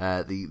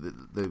 They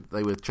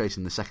were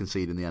chasing the second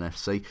seed in the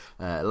NFC.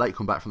 Late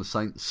comeback from the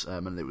Saints,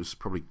 and it was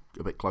probably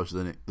a bit closer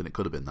than it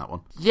could have been, that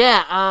one.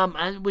 Yeah,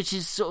 and which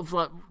is sort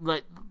of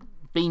like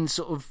been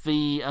sort of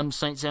the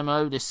Saints'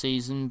 MO this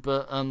season,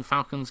 but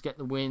Falcons get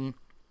the win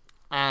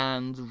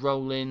and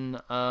roll in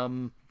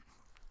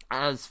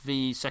as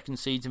the second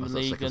seeds in the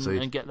league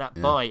and get that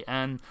bye.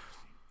 And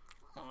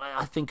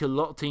I think a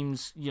lot of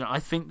teams, I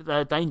think that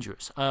they're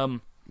dangerous. The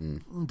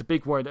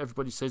big worry that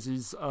everybody says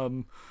is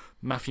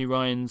Matthew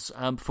Ryan's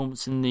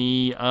performance in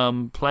the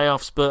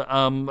playoffs, but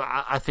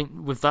I think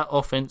with that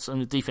offense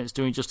and the defense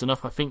doing just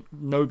enough, I think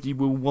nobody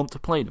will want to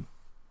play them.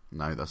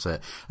 No, that's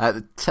it.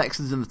 The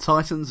Texans and the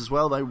Titans as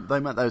well. They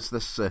met those.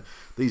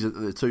 These are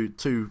the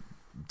two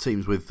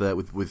teams with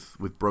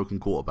broken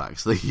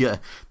quarterbacks. The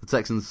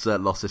Texans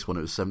lost this one.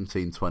 It was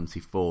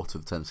 17-24 to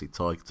the Tennessee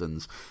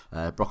Titans.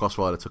 Brock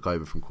Osweiler took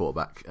over from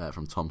quarterback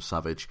from Tom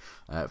Savage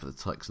for the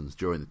Texans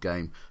during the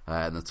game,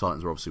 and the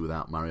Titans were obviously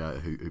without Mariota,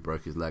 who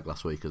broke his leg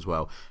last week as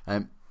well.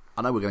 I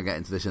know we're going to get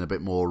into this in a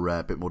bit more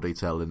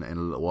detail in a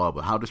little while,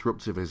 but how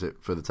disruptive is it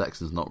for the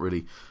Texans not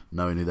really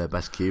knowing who their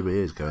best QB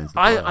is going into the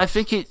playoffs? I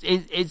think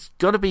it's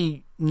got to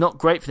be not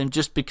great for them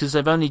just because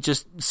they've only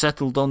just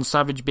settled on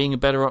Savage being a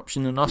better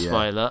option than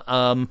Osweiler.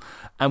 Yeah.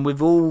 And with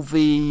all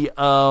the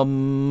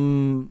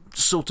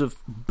sort of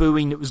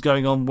booing that was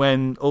going on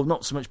or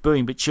not so much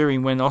booing, but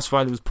cheering when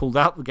Osweiler was pulled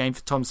out of the game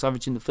for Tom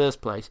Savage in the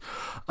first place,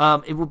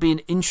 it will be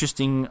an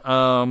interesting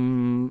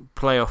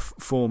playoff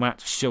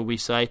format, shall we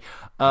say.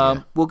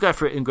 We'll go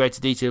through it in greater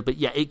detail, but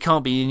yeah, it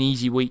can't be an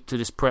easy week to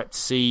just prep to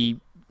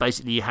see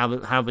basically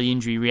how the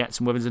injury reacts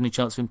and whether there's any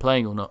chance of him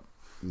playing or not.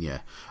 Yeah,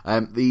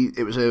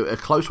 it was a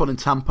close one in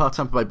Tampa.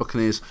 Tampa Bay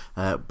Buccaneers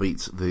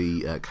beat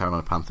the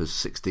Carolina Panthers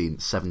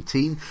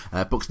 16-17.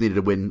 Bucs needed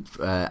a win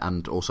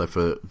and also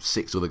for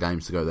 6 other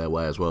games to go their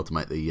way as well to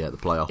make the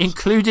playoffs,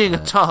 including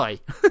a tie.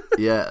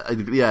 yeah,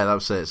 that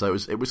was it. So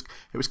it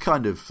was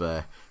kind of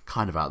out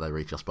of their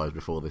reach, I suppose,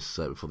 before this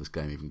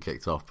game even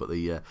kicked off. But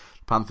the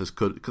Panthers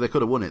could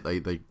have won it.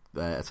 They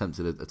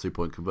attempted a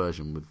 2-point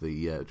conversion with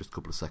just a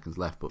couple of seconds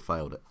left, but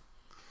failed it.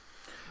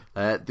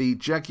 The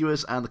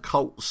Jaguars and the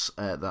Colts,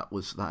 that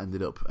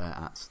ended up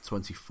at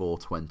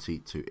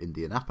 24-20 to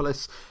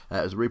Indianapolis.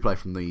 It was a replay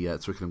from the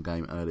Twickenham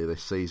game earlier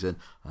this season.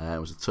 It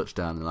was a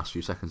touchdown in the last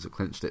few seconds that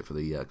clinched it for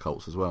the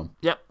Colts as well.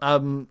 Yep,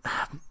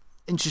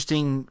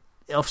 interesting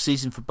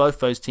off-season for both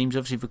those teams.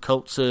 Obviously, the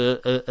Colts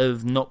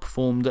have not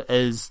performed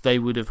as they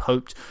would have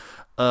hoped.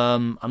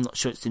 I'm not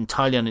sure it's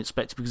entirely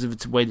unexpected because of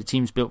the way the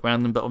team's built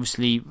around them, but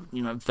obviously,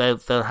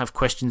 they'll have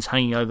questions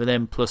hanging over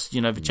them. Plus,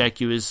 the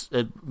Jaguars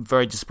a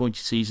very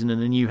disappointing season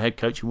and a new head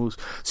coach, and we'll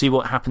see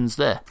what happens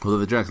there. Although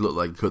the Jags looked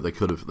like they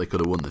could have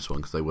won this one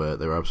because they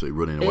were absolutely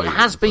running away. It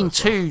has been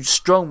two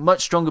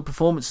much stronger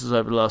performances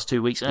over the last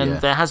 2 weeks,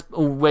 and there has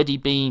already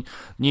been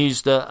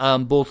news that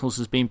Bortles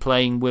has been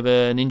playing with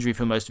an injury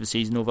for most of the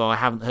season. Although I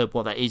haven't heard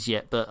what that is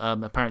yet, but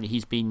apparently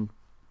he's been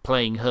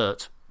playing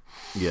hurt.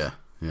 Yeah.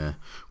 Yeah,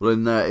 well,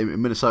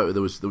 in Minnesota,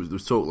 there was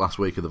talk last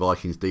week of the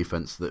Vikings'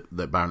 defense that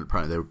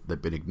apparently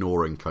they've been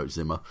ignoring Coach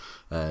Zimmer,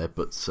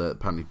 but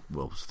apparently,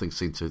 things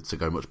seem to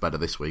go much better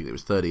this week. It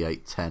was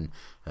 38-10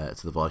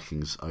 to the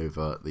Vikings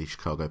over the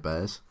Chicago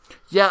Bears.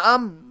 Yeah,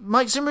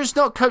 Mike Zimmer is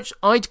not a coach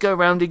I'd go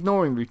around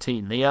ignoring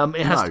routinely.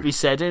 It has to be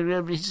said,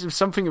 he's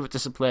something of a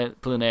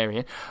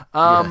disciplinarian.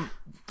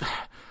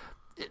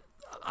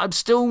 I'm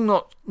still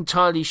not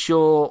entirely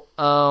sure.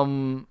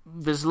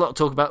 There's a lot of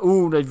talk about,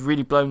 they've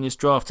really blown this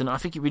draft, and I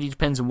think it really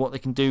depends on what they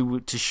can do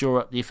to shore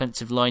up the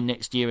offensive line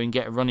next year and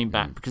get a running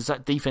back, because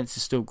that defense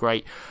is still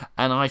great,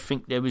 and I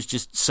think there was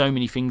just so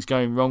many things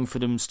going wrong for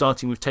them,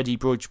 starting with Teddy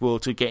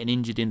Bridgewater getting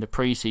injured in the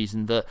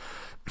preseason, that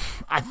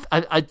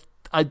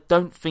I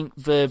don't think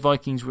the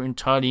Vikings were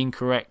entirely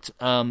incorrect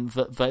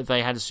that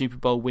they had a Super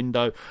Bowl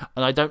window,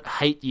 and I don't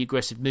hate the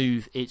aggressive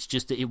move. It's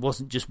just that it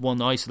wasn't just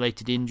one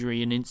isolated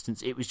injury and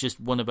instance. It was just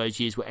one of those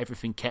years where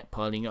everything kept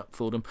piling up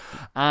for them.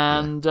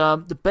 And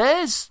the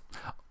Bears,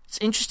 it's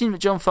interesting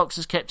that John Fox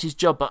has kept his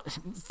job, but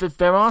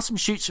there are some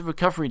shoots of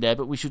recovery there,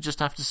 but we should just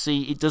have to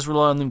see. It does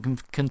rely on them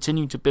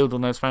continuing to build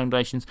on those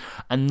foundations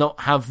and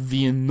not have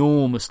the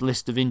enormous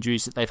list of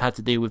injuries that they've had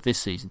to deal with this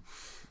season.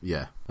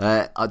 Yeah.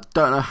 I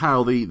don't know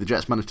how the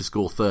Jets managed to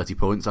score 30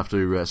 points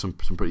after some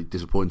pretty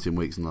disappointing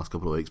weeks in the last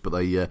couple of weeks, but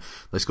they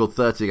scored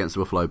 30 against the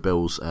Buffalo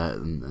Bills,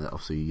 and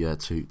obviously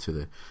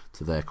to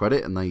their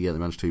credit, and they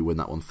managed to win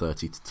that one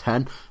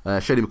 30-10.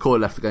 Shady McCoy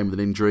left the game with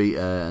an injury,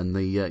 and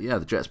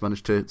the Jets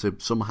managed to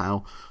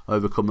somehow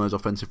overcome those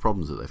offensive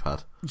problems that they've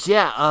had.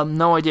 Yeah,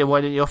 no idea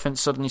why the offense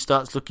suddenly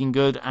starts looking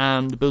good,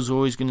 and the Bills are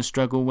always going to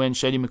struggle when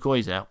Shady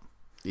McCoy's out.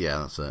 Yeah,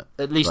 that's it.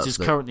 At least as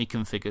currently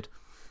configured.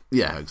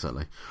 Yeah,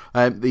 exactly.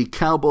 The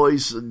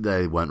Cowboys,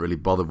 they weren't really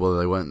bothered whether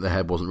they weren't. Their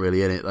head wasn't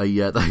really in it.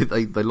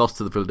 They lost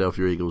to the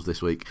Philadelphia Eagles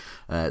this week,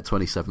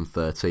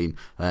 27-13.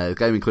 The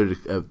game included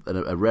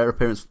a rare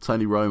appearance from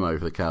Tony Romo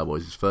for the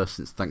Cowboys, his first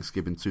since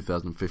Thanksgiving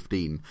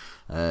 2015.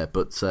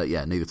 But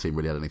neither team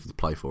really had anything to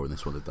play for in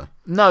this one, did they?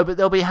 No, but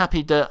they'll be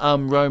happy that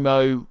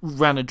Romo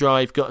ran a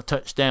drive, got a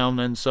touchdown,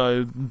 and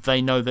so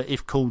they know that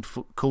if called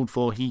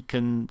for, he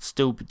can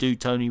still do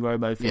Tony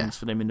Romo things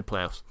for them in the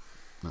playoffs.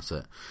 That's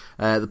it.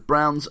 The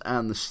Browns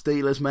and the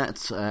Steelers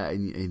met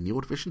in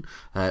your division.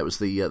 It was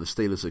the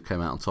Steelers that came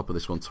out on top of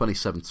this one,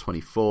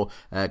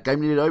 27-24.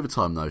 Game needed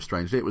overtime though.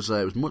 Strangely, it was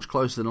much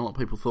closer than a lot of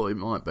people thought it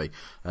might be.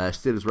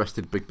 Steelers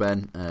rested Big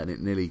Ben, and it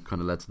nearly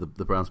kind of led to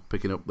the Browns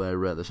picking up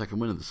their second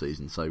win of the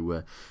season.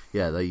 So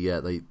they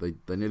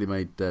nearly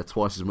made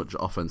twice as much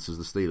offense as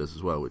the Steelers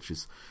as well, which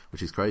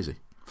is crazy.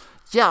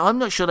 Yeah, I'm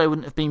not sure they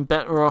wouldn't have been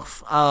better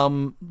off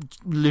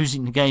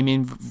losing the game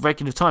in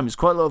regular time. It's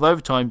quite a lot of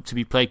overtime to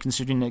be played,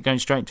 considering they're going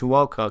straight into a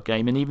wildcard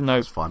game. And even though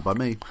it's fine by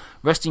me,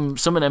 resting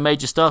some of their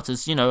major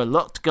starters, a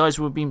lot of guys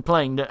would have been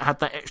playing that had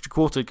that extra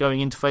quarter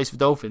going into face the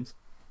Dolphins.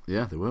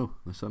 Yeah, they will.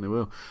 They certainly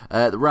will.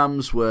 The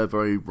Rams were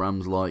very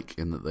Rams-like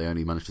in that they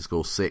only managed to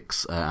score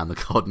 6, and the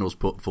Cardinals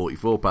put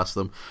 44 past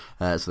them.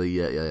 So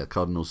the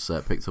Cardinals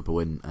picked up a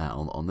win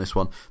on this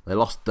one. They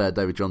lost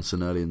David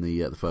Johnson early in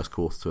the first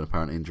quarter to an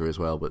apparent injury as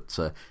well, but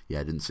it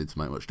didn't seem to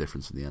make much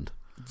difference in the end.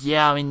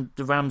 Yeah, I mean,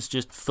 the Rams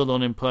just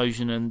full-on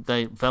implosion, and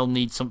they'll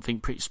need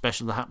something pretty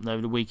special to happen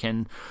over the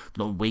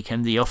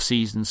the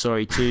off-season,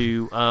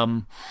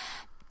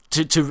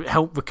 to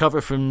help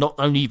recover from not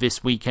only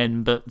this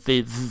weekend but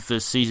the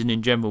season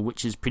in general,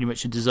 which is pretty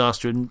much a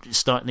disaster and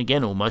starting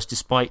again almost,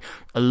 despite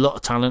a lot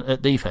of talent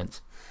at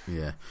defence.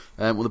 Yeah.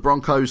 The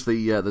Broncos,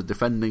 the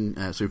defending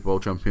Super Bowl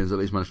champions, at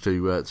least managed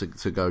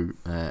to go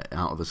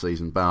out of the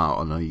season bow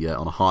on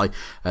a high.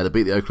 They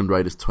beat the Oakland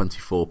Raiders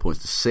 24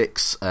 points to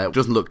 6. It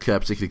doesn't look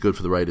particularly good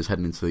for the Raiders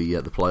heading into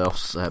the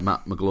playoffs.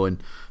 Matt McGloin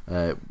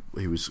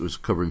who was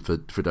covering for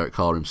Derek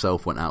Carr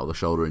himself, went out with a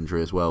shoulder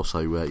injury as well. So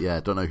I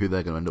don't know who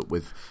they're going to end up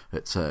with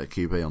at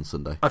QB on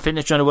Sunday. I think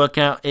they're trying to work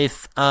out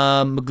if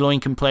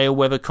McGloin can play or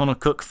whether Connor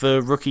Cook,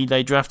 for rookie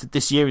they drafted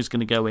this year, is going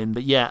to go in.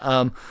 But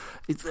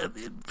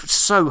it's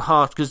so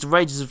hard because the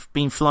Raiders have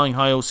been flying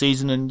high all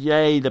season, and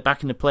yay, they're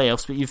back in the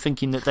playoffs. But you're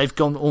thinking that they've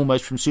gone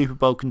almost from Super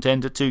Bowl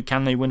contender to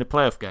can they win a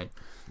playoff game?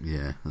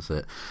 Yeah, that's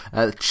it.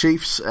 The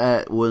Chiefs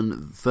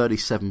won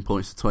 37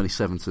 points to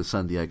 27 to the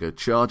San Diego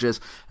Chargers.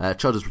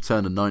 Chargers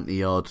returned a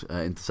 90-yard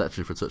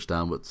interception for a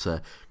touchdown, but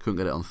couldn't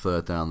get it on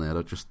third down. They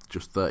had just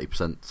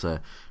 30%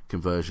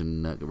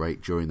 conversion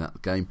rate during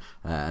that game,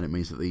 and it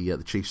means that the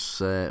Chiefs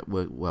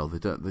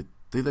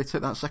did they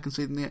take that second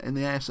seed in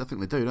the AFC? I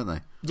think they do, don't they?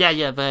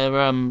 Yeah,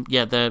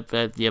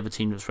 they're the other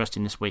team that's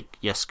resting this week.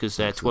 Yes, because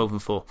they're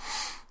 12-4.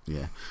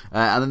 Yeah,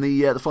 and then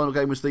the final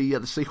game was the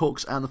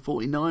Seahawks and the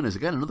 49ers.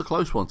 Again, another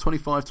close one,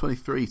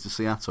 25-23 to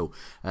Seattle.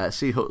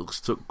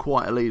 Seahawks took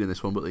quite a lead in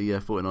this one, but the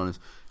 49ers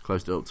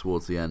closed it up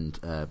towards the end.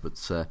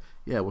 But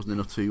it wasn't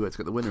enough to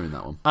get the winner in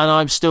that one. And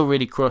I'm still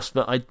really cross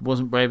that I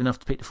wasn't brave enough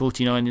to pick the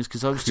 49ers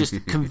because I was just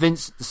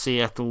convinced the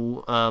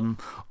Seattle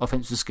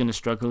offense was going to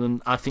struggle,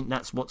 and I think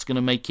that's what's going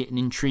to make it an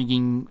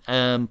intriguing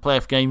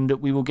playoff game that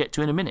we will get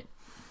to in a minute.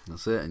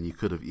 That's it, and you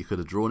could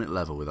have drawn it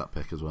level with that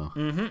pick as well.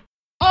 Mm-hmm.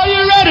 Are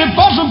you ready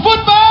for some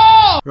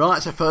football? Right,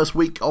 it's the first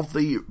week of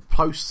the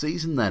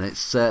post-season then.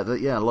 It's,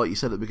 like you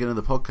said at the beginning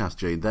of the podcast,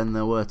 Gene, then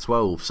there were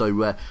 12. So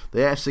the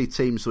AFC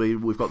teams,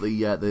 we've got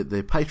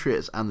the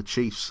Patriots and the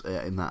Chiefs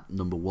in that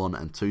number 1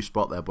 and 2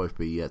 spot. They'll both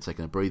be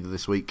taking a breather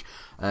this week.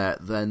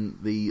 Then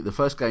the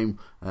first game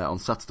on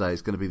Saturday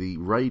is going to be the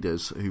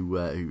Raiders,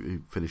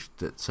 who finished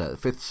at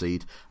 5th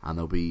seed, and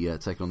they'll be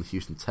taking on the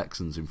Houston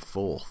Texans in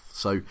 4th.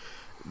 So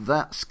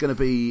it's going to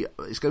be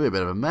a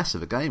bit of a mess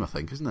of a game, I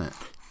think, isn't it?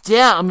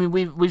 Yeah, I mean,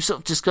 we've sort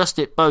of discussed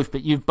it both,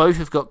 but you both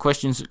have got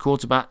questions at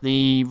quarterback.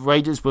 The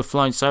Raiders were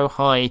flying so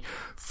high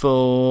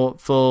for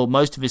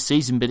most of his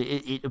season, but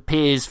it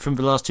appears from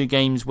the last 2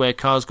 games where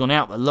Carr's gone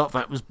out, a lot of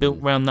that was built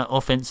around that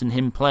offense and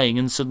him playing,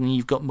 and suddenly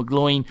you've got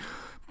McGloin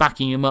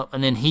backing him up,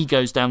 and then he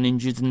goes down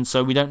injured, and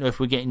so we don't know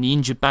if we're getting the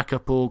injured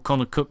backup or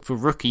Connor Cook for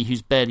rookie,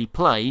 who's barely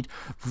played,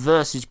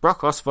 versus Brock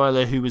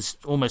Osweiler, who was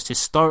almost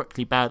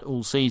historically bad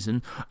all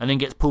season, and then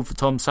gets pulled for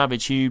Tom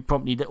Savage, who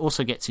probably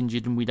also gets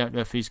injured, and we don't know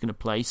if he's going to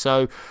play.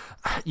 So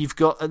you've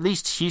got at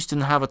least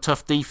Houston have a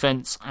tough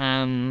defense,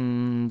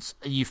 and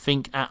you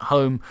think at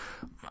home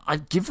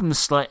I'd give them a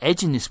slight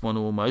edge in this one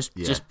almost,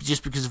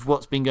 just because of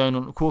what's been going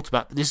on at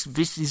quarterback. But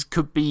this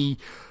could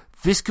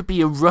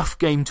be a rough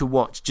game to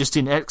watch, just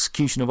in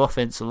execution of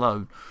offense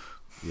alone.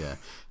 Yeah.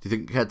 Do you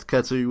think you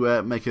care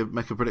to make a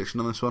prediction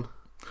on this one?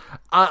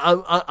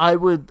 I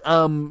would.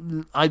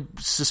 I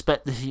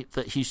suspect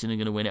that Houston are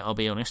going to win it. I'll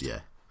be honest.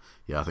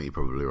 Yeah, I think you're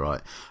probably right.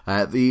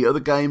 The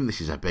other game,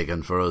 this is a big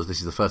one for us. This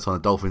is the first time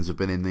the Dolphins have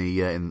been in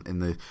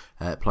the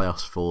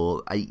playoffs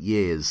for 8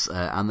 years,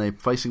 and they're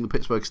facing the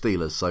Pittsburgh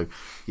Steelers. So,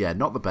 yeah,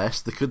 not the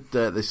best.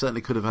 They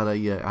certainly could have had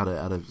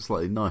a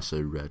slightly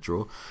nicer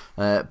draw,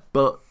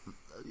 but.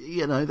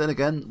 Then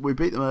again, we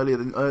beat them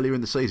earlier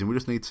in the season. We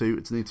just need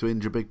to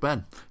injure Big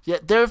Ben. Yeah,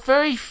 there are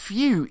very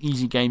few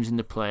easy games in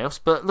the playoffs,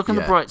 but look on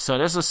the bright side.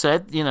 As I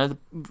said, the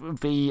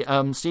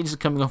Steelers are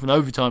coming off an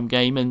overtime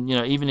game, and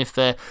even if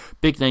their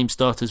big name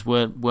starters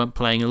weren't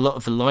playing, a lot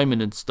of the linemen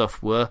and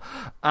stuff were.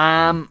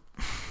 I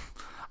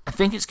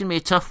think it's going to be a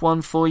tough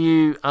one for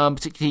you,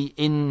 particularly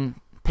in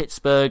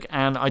Pittsburgh,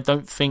 and I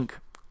don't think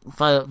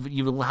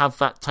you will have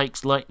that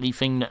takes lightly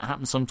thing that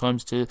happens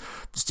sometimes to the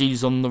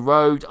Steelers on the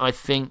road. I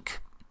think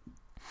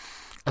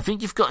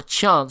you've got a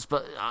chance,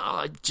 but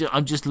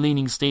I'm just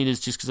leaning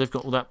Steelers just because they've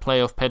got all that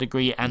playoff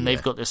pedigree and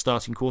they've got their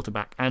starting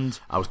quarterback. And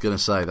I was going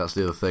to say that's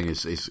the other thing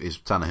is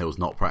Tannehill's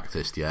not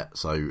practiced yet,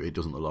 so it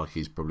doesn't look like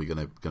he's probably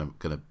going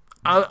to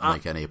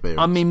make any appearance.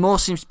 I mean, Moore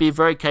seems to be a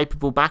very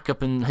capable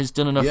backup and has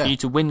done enough for you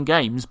to win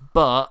games,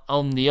 but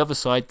on the other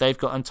side, they've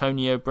got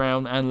Antonio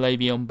Brown and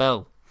Le'Veon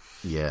Bell.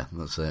 Yeah,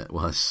 that's it.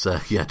 Well,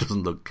 it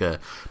doesn't look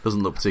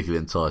particularly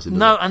enticing.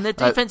 No, and their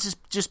defense has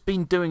just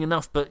been doing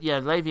enough. But yeah,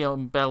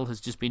 Le'Veon Bell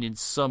has just been in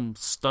some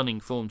stunning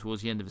form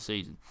towards the end of the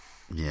season.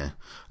 Yeah,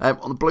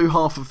 on the blue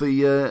half of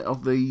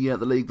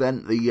the league,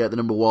 then the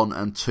number 1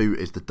 and 2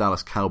 is the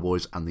Dallas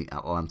Cowboys and the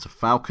Atlanta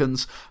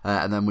Falcons,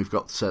 and then we've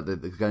got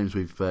the games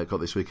we've got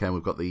this weekend.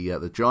 We've got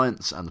the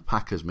Giants and the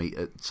Packers meet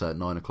at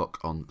 9:00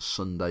 on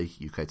Sunday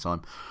UK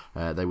time.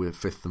 They were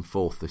 5th and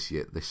 4th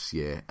this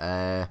year.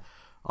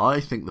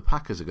 I think the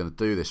Packers are going to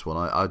do this one.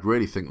 I'd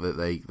really think that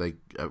they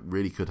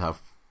really could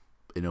have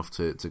enough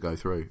to go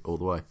through all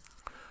the way.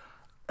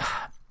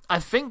 I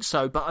think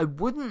so, but I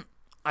wouldn't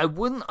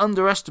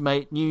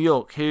underestimate New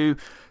York, who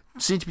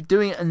seem to be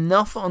doing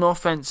enough on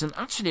offense. And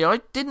actually,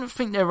 I didn't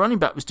think their running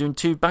back was doing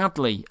too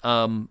badly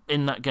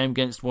in that game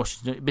against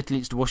Washington. Admittedly,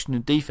 it's the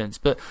Washington defense,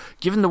 but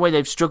given the way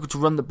they've struggled to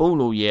run the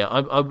ball all year,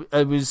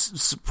 I was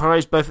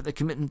surprised both at their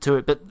commitment to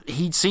it. But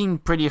he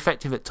seemed pretty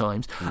effective at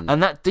times,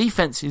 and that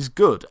defense is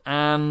good.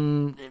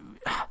 And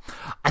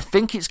I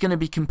think it's going to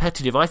be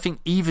competitive. I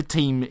think either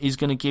team is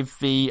going to give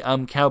the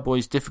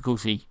Cowboys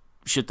difficulty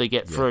should they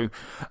get through.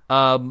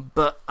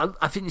 But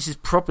I think this is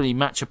probably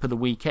matchup of the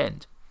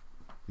weekend.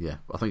 Yeah,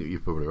 I think you're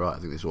probably right. I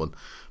think this one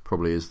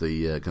probably is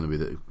the going to be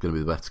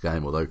the better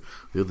game. Although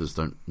the others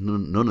don't,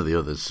 none of the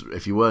others.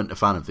 If you weren't a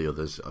fan of the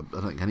others, I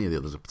don't think any of the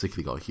others have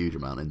particularly got a huge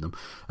amount in them.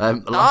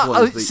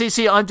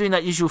 See, I'm doing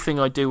that usual thing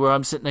I do where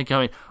I'm sitting there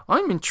going,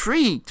 I'm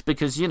intrigued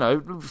because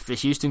for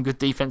Houston, good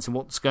defense and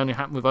what's going to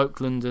happen with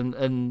Oakland,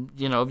 and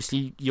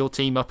obviously your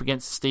team up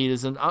against the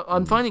Steelers, and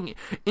I'm finding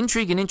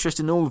intrigue and interest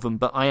in all of them.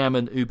 But I am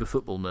an uber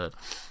football nerd,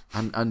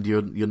 and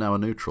you're now a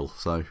neutral,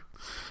 so.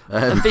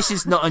 And this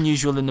is not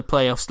unusual in the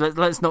playoffs.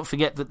 Let's not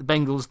forget that the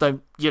Bengals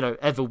don't,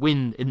 ever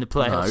win in the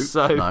playoffs.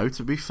 No,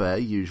 to be fair,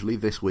 usually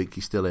this week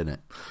he's still in it.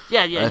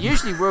 Yeah.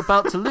 Usually we're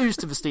about to lose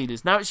to the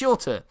Steelers. Now it's your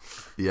turn.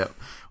 Yeah.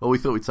 Well, we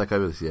thought we'd take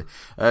over this year.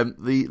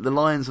 The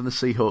Lions and the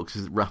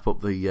Seahawks wrap up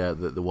the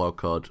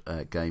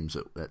wildcard games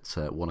at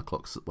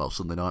 1:00. Well,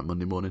 Sunday night,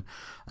 Monday morning.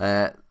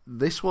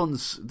 This one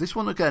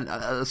again.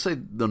 I say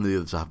none of the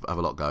others have a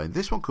lot going.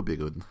 This one could be a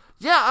good one.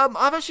 Yeah,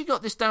 I've actually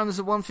got this down as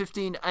a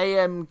 1:15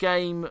 a.m.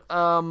 game,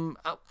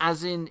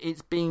 as in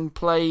it's being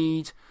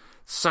played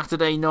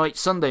Saturday night,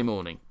 Sunday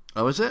morning.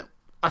 Oh, is it?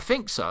 I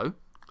think so.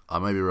 I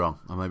may be wrong.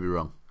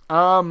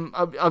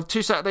 I've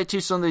 2 Saturday,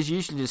 2 Sundays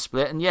usually the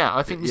split, and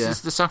I think this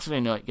is the Saturday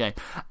night game.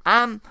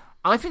 And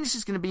I think this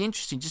is going to be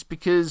interesting just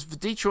because the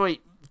Detroit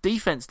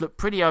defense looked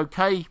pretty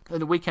okay in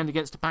the weekend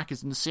against the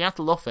Packers, and the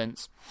Seattle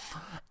offense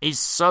is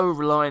so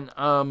reliant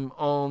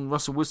on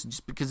Russell Wilson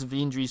just because of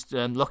the injuries.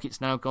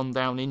 Lockett's now gone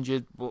down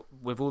injured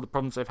with all the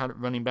problems they've had at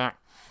running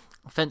back.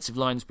 Offensive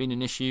line's been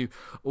an issue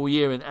all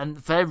year, and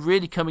they're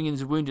really coming in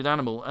as a wounded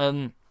animal.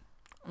 And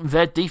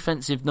their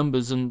defensive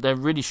numbers, and they're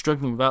really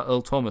struggling without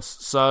Earl Thomas.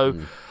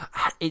 So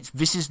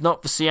this is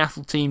not the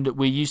Seattle team that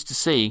we're used to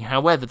seeing.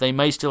 However, they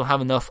may still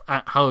have enough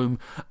at home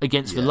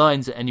against the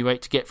Lions at any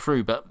rate to get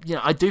through. But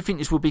I do think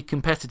this will be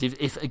competitive,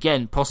 if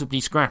again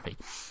possibly scrappy.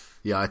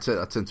 Yeah, I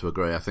tend to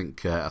agree. I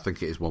think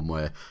it is one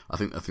where I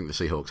think the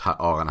Seahawks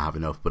are going to have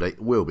enough, but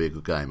it will be a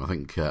good game. I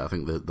think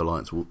the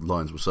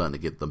Lions will certainly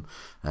give them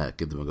a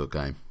good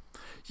game.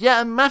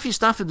 Yeah, and Matthew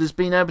Stafford has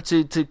been able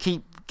to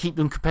keep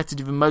them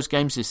competitive in most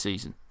games this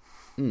season.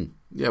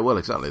 Yeah, well,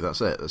 exactly. That's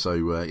it. So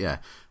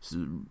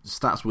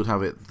stats would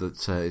have it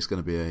that it's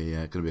going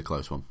to be a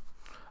close one.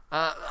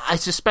 I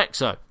suspect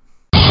so.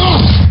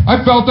 I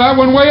felt that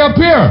one way up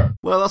here.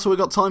 Well, that's all we've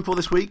got time for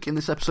this week in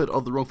this episode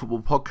of the Wrong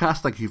Football Podcast.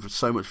 Thank you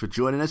so much for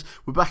joining us.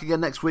 We're back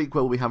again next week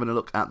where we'll be having a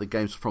look at the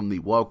games from the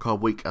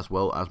wildcard week as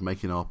well as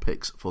making our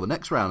picks for the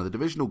next round of the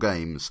divisional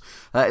games.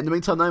 In the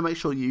meantime, though, make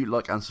sure you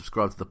like and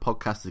subscribe to the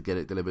podcast to get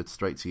it delivered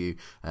straight to you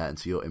and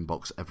to your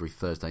inbox every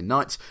Thursday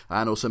night.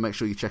 And also make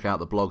sure you check out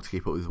the blog to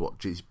keep up with what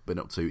G's been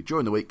up to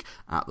during the week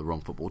at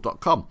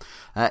thewrongfootball.com.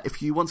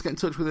 If you want to get in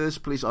touch with us,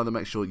 please either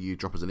make sure you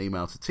drop us an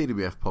email to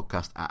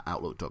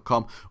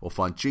twfpodcast@outlook.com or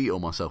find G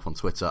or myself on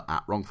Twitter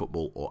at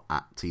wrongfootball or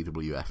at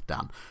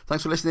TWFDan.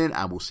 Thanks for listening,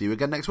 and we'll see you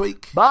again next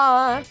week.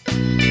 Bye.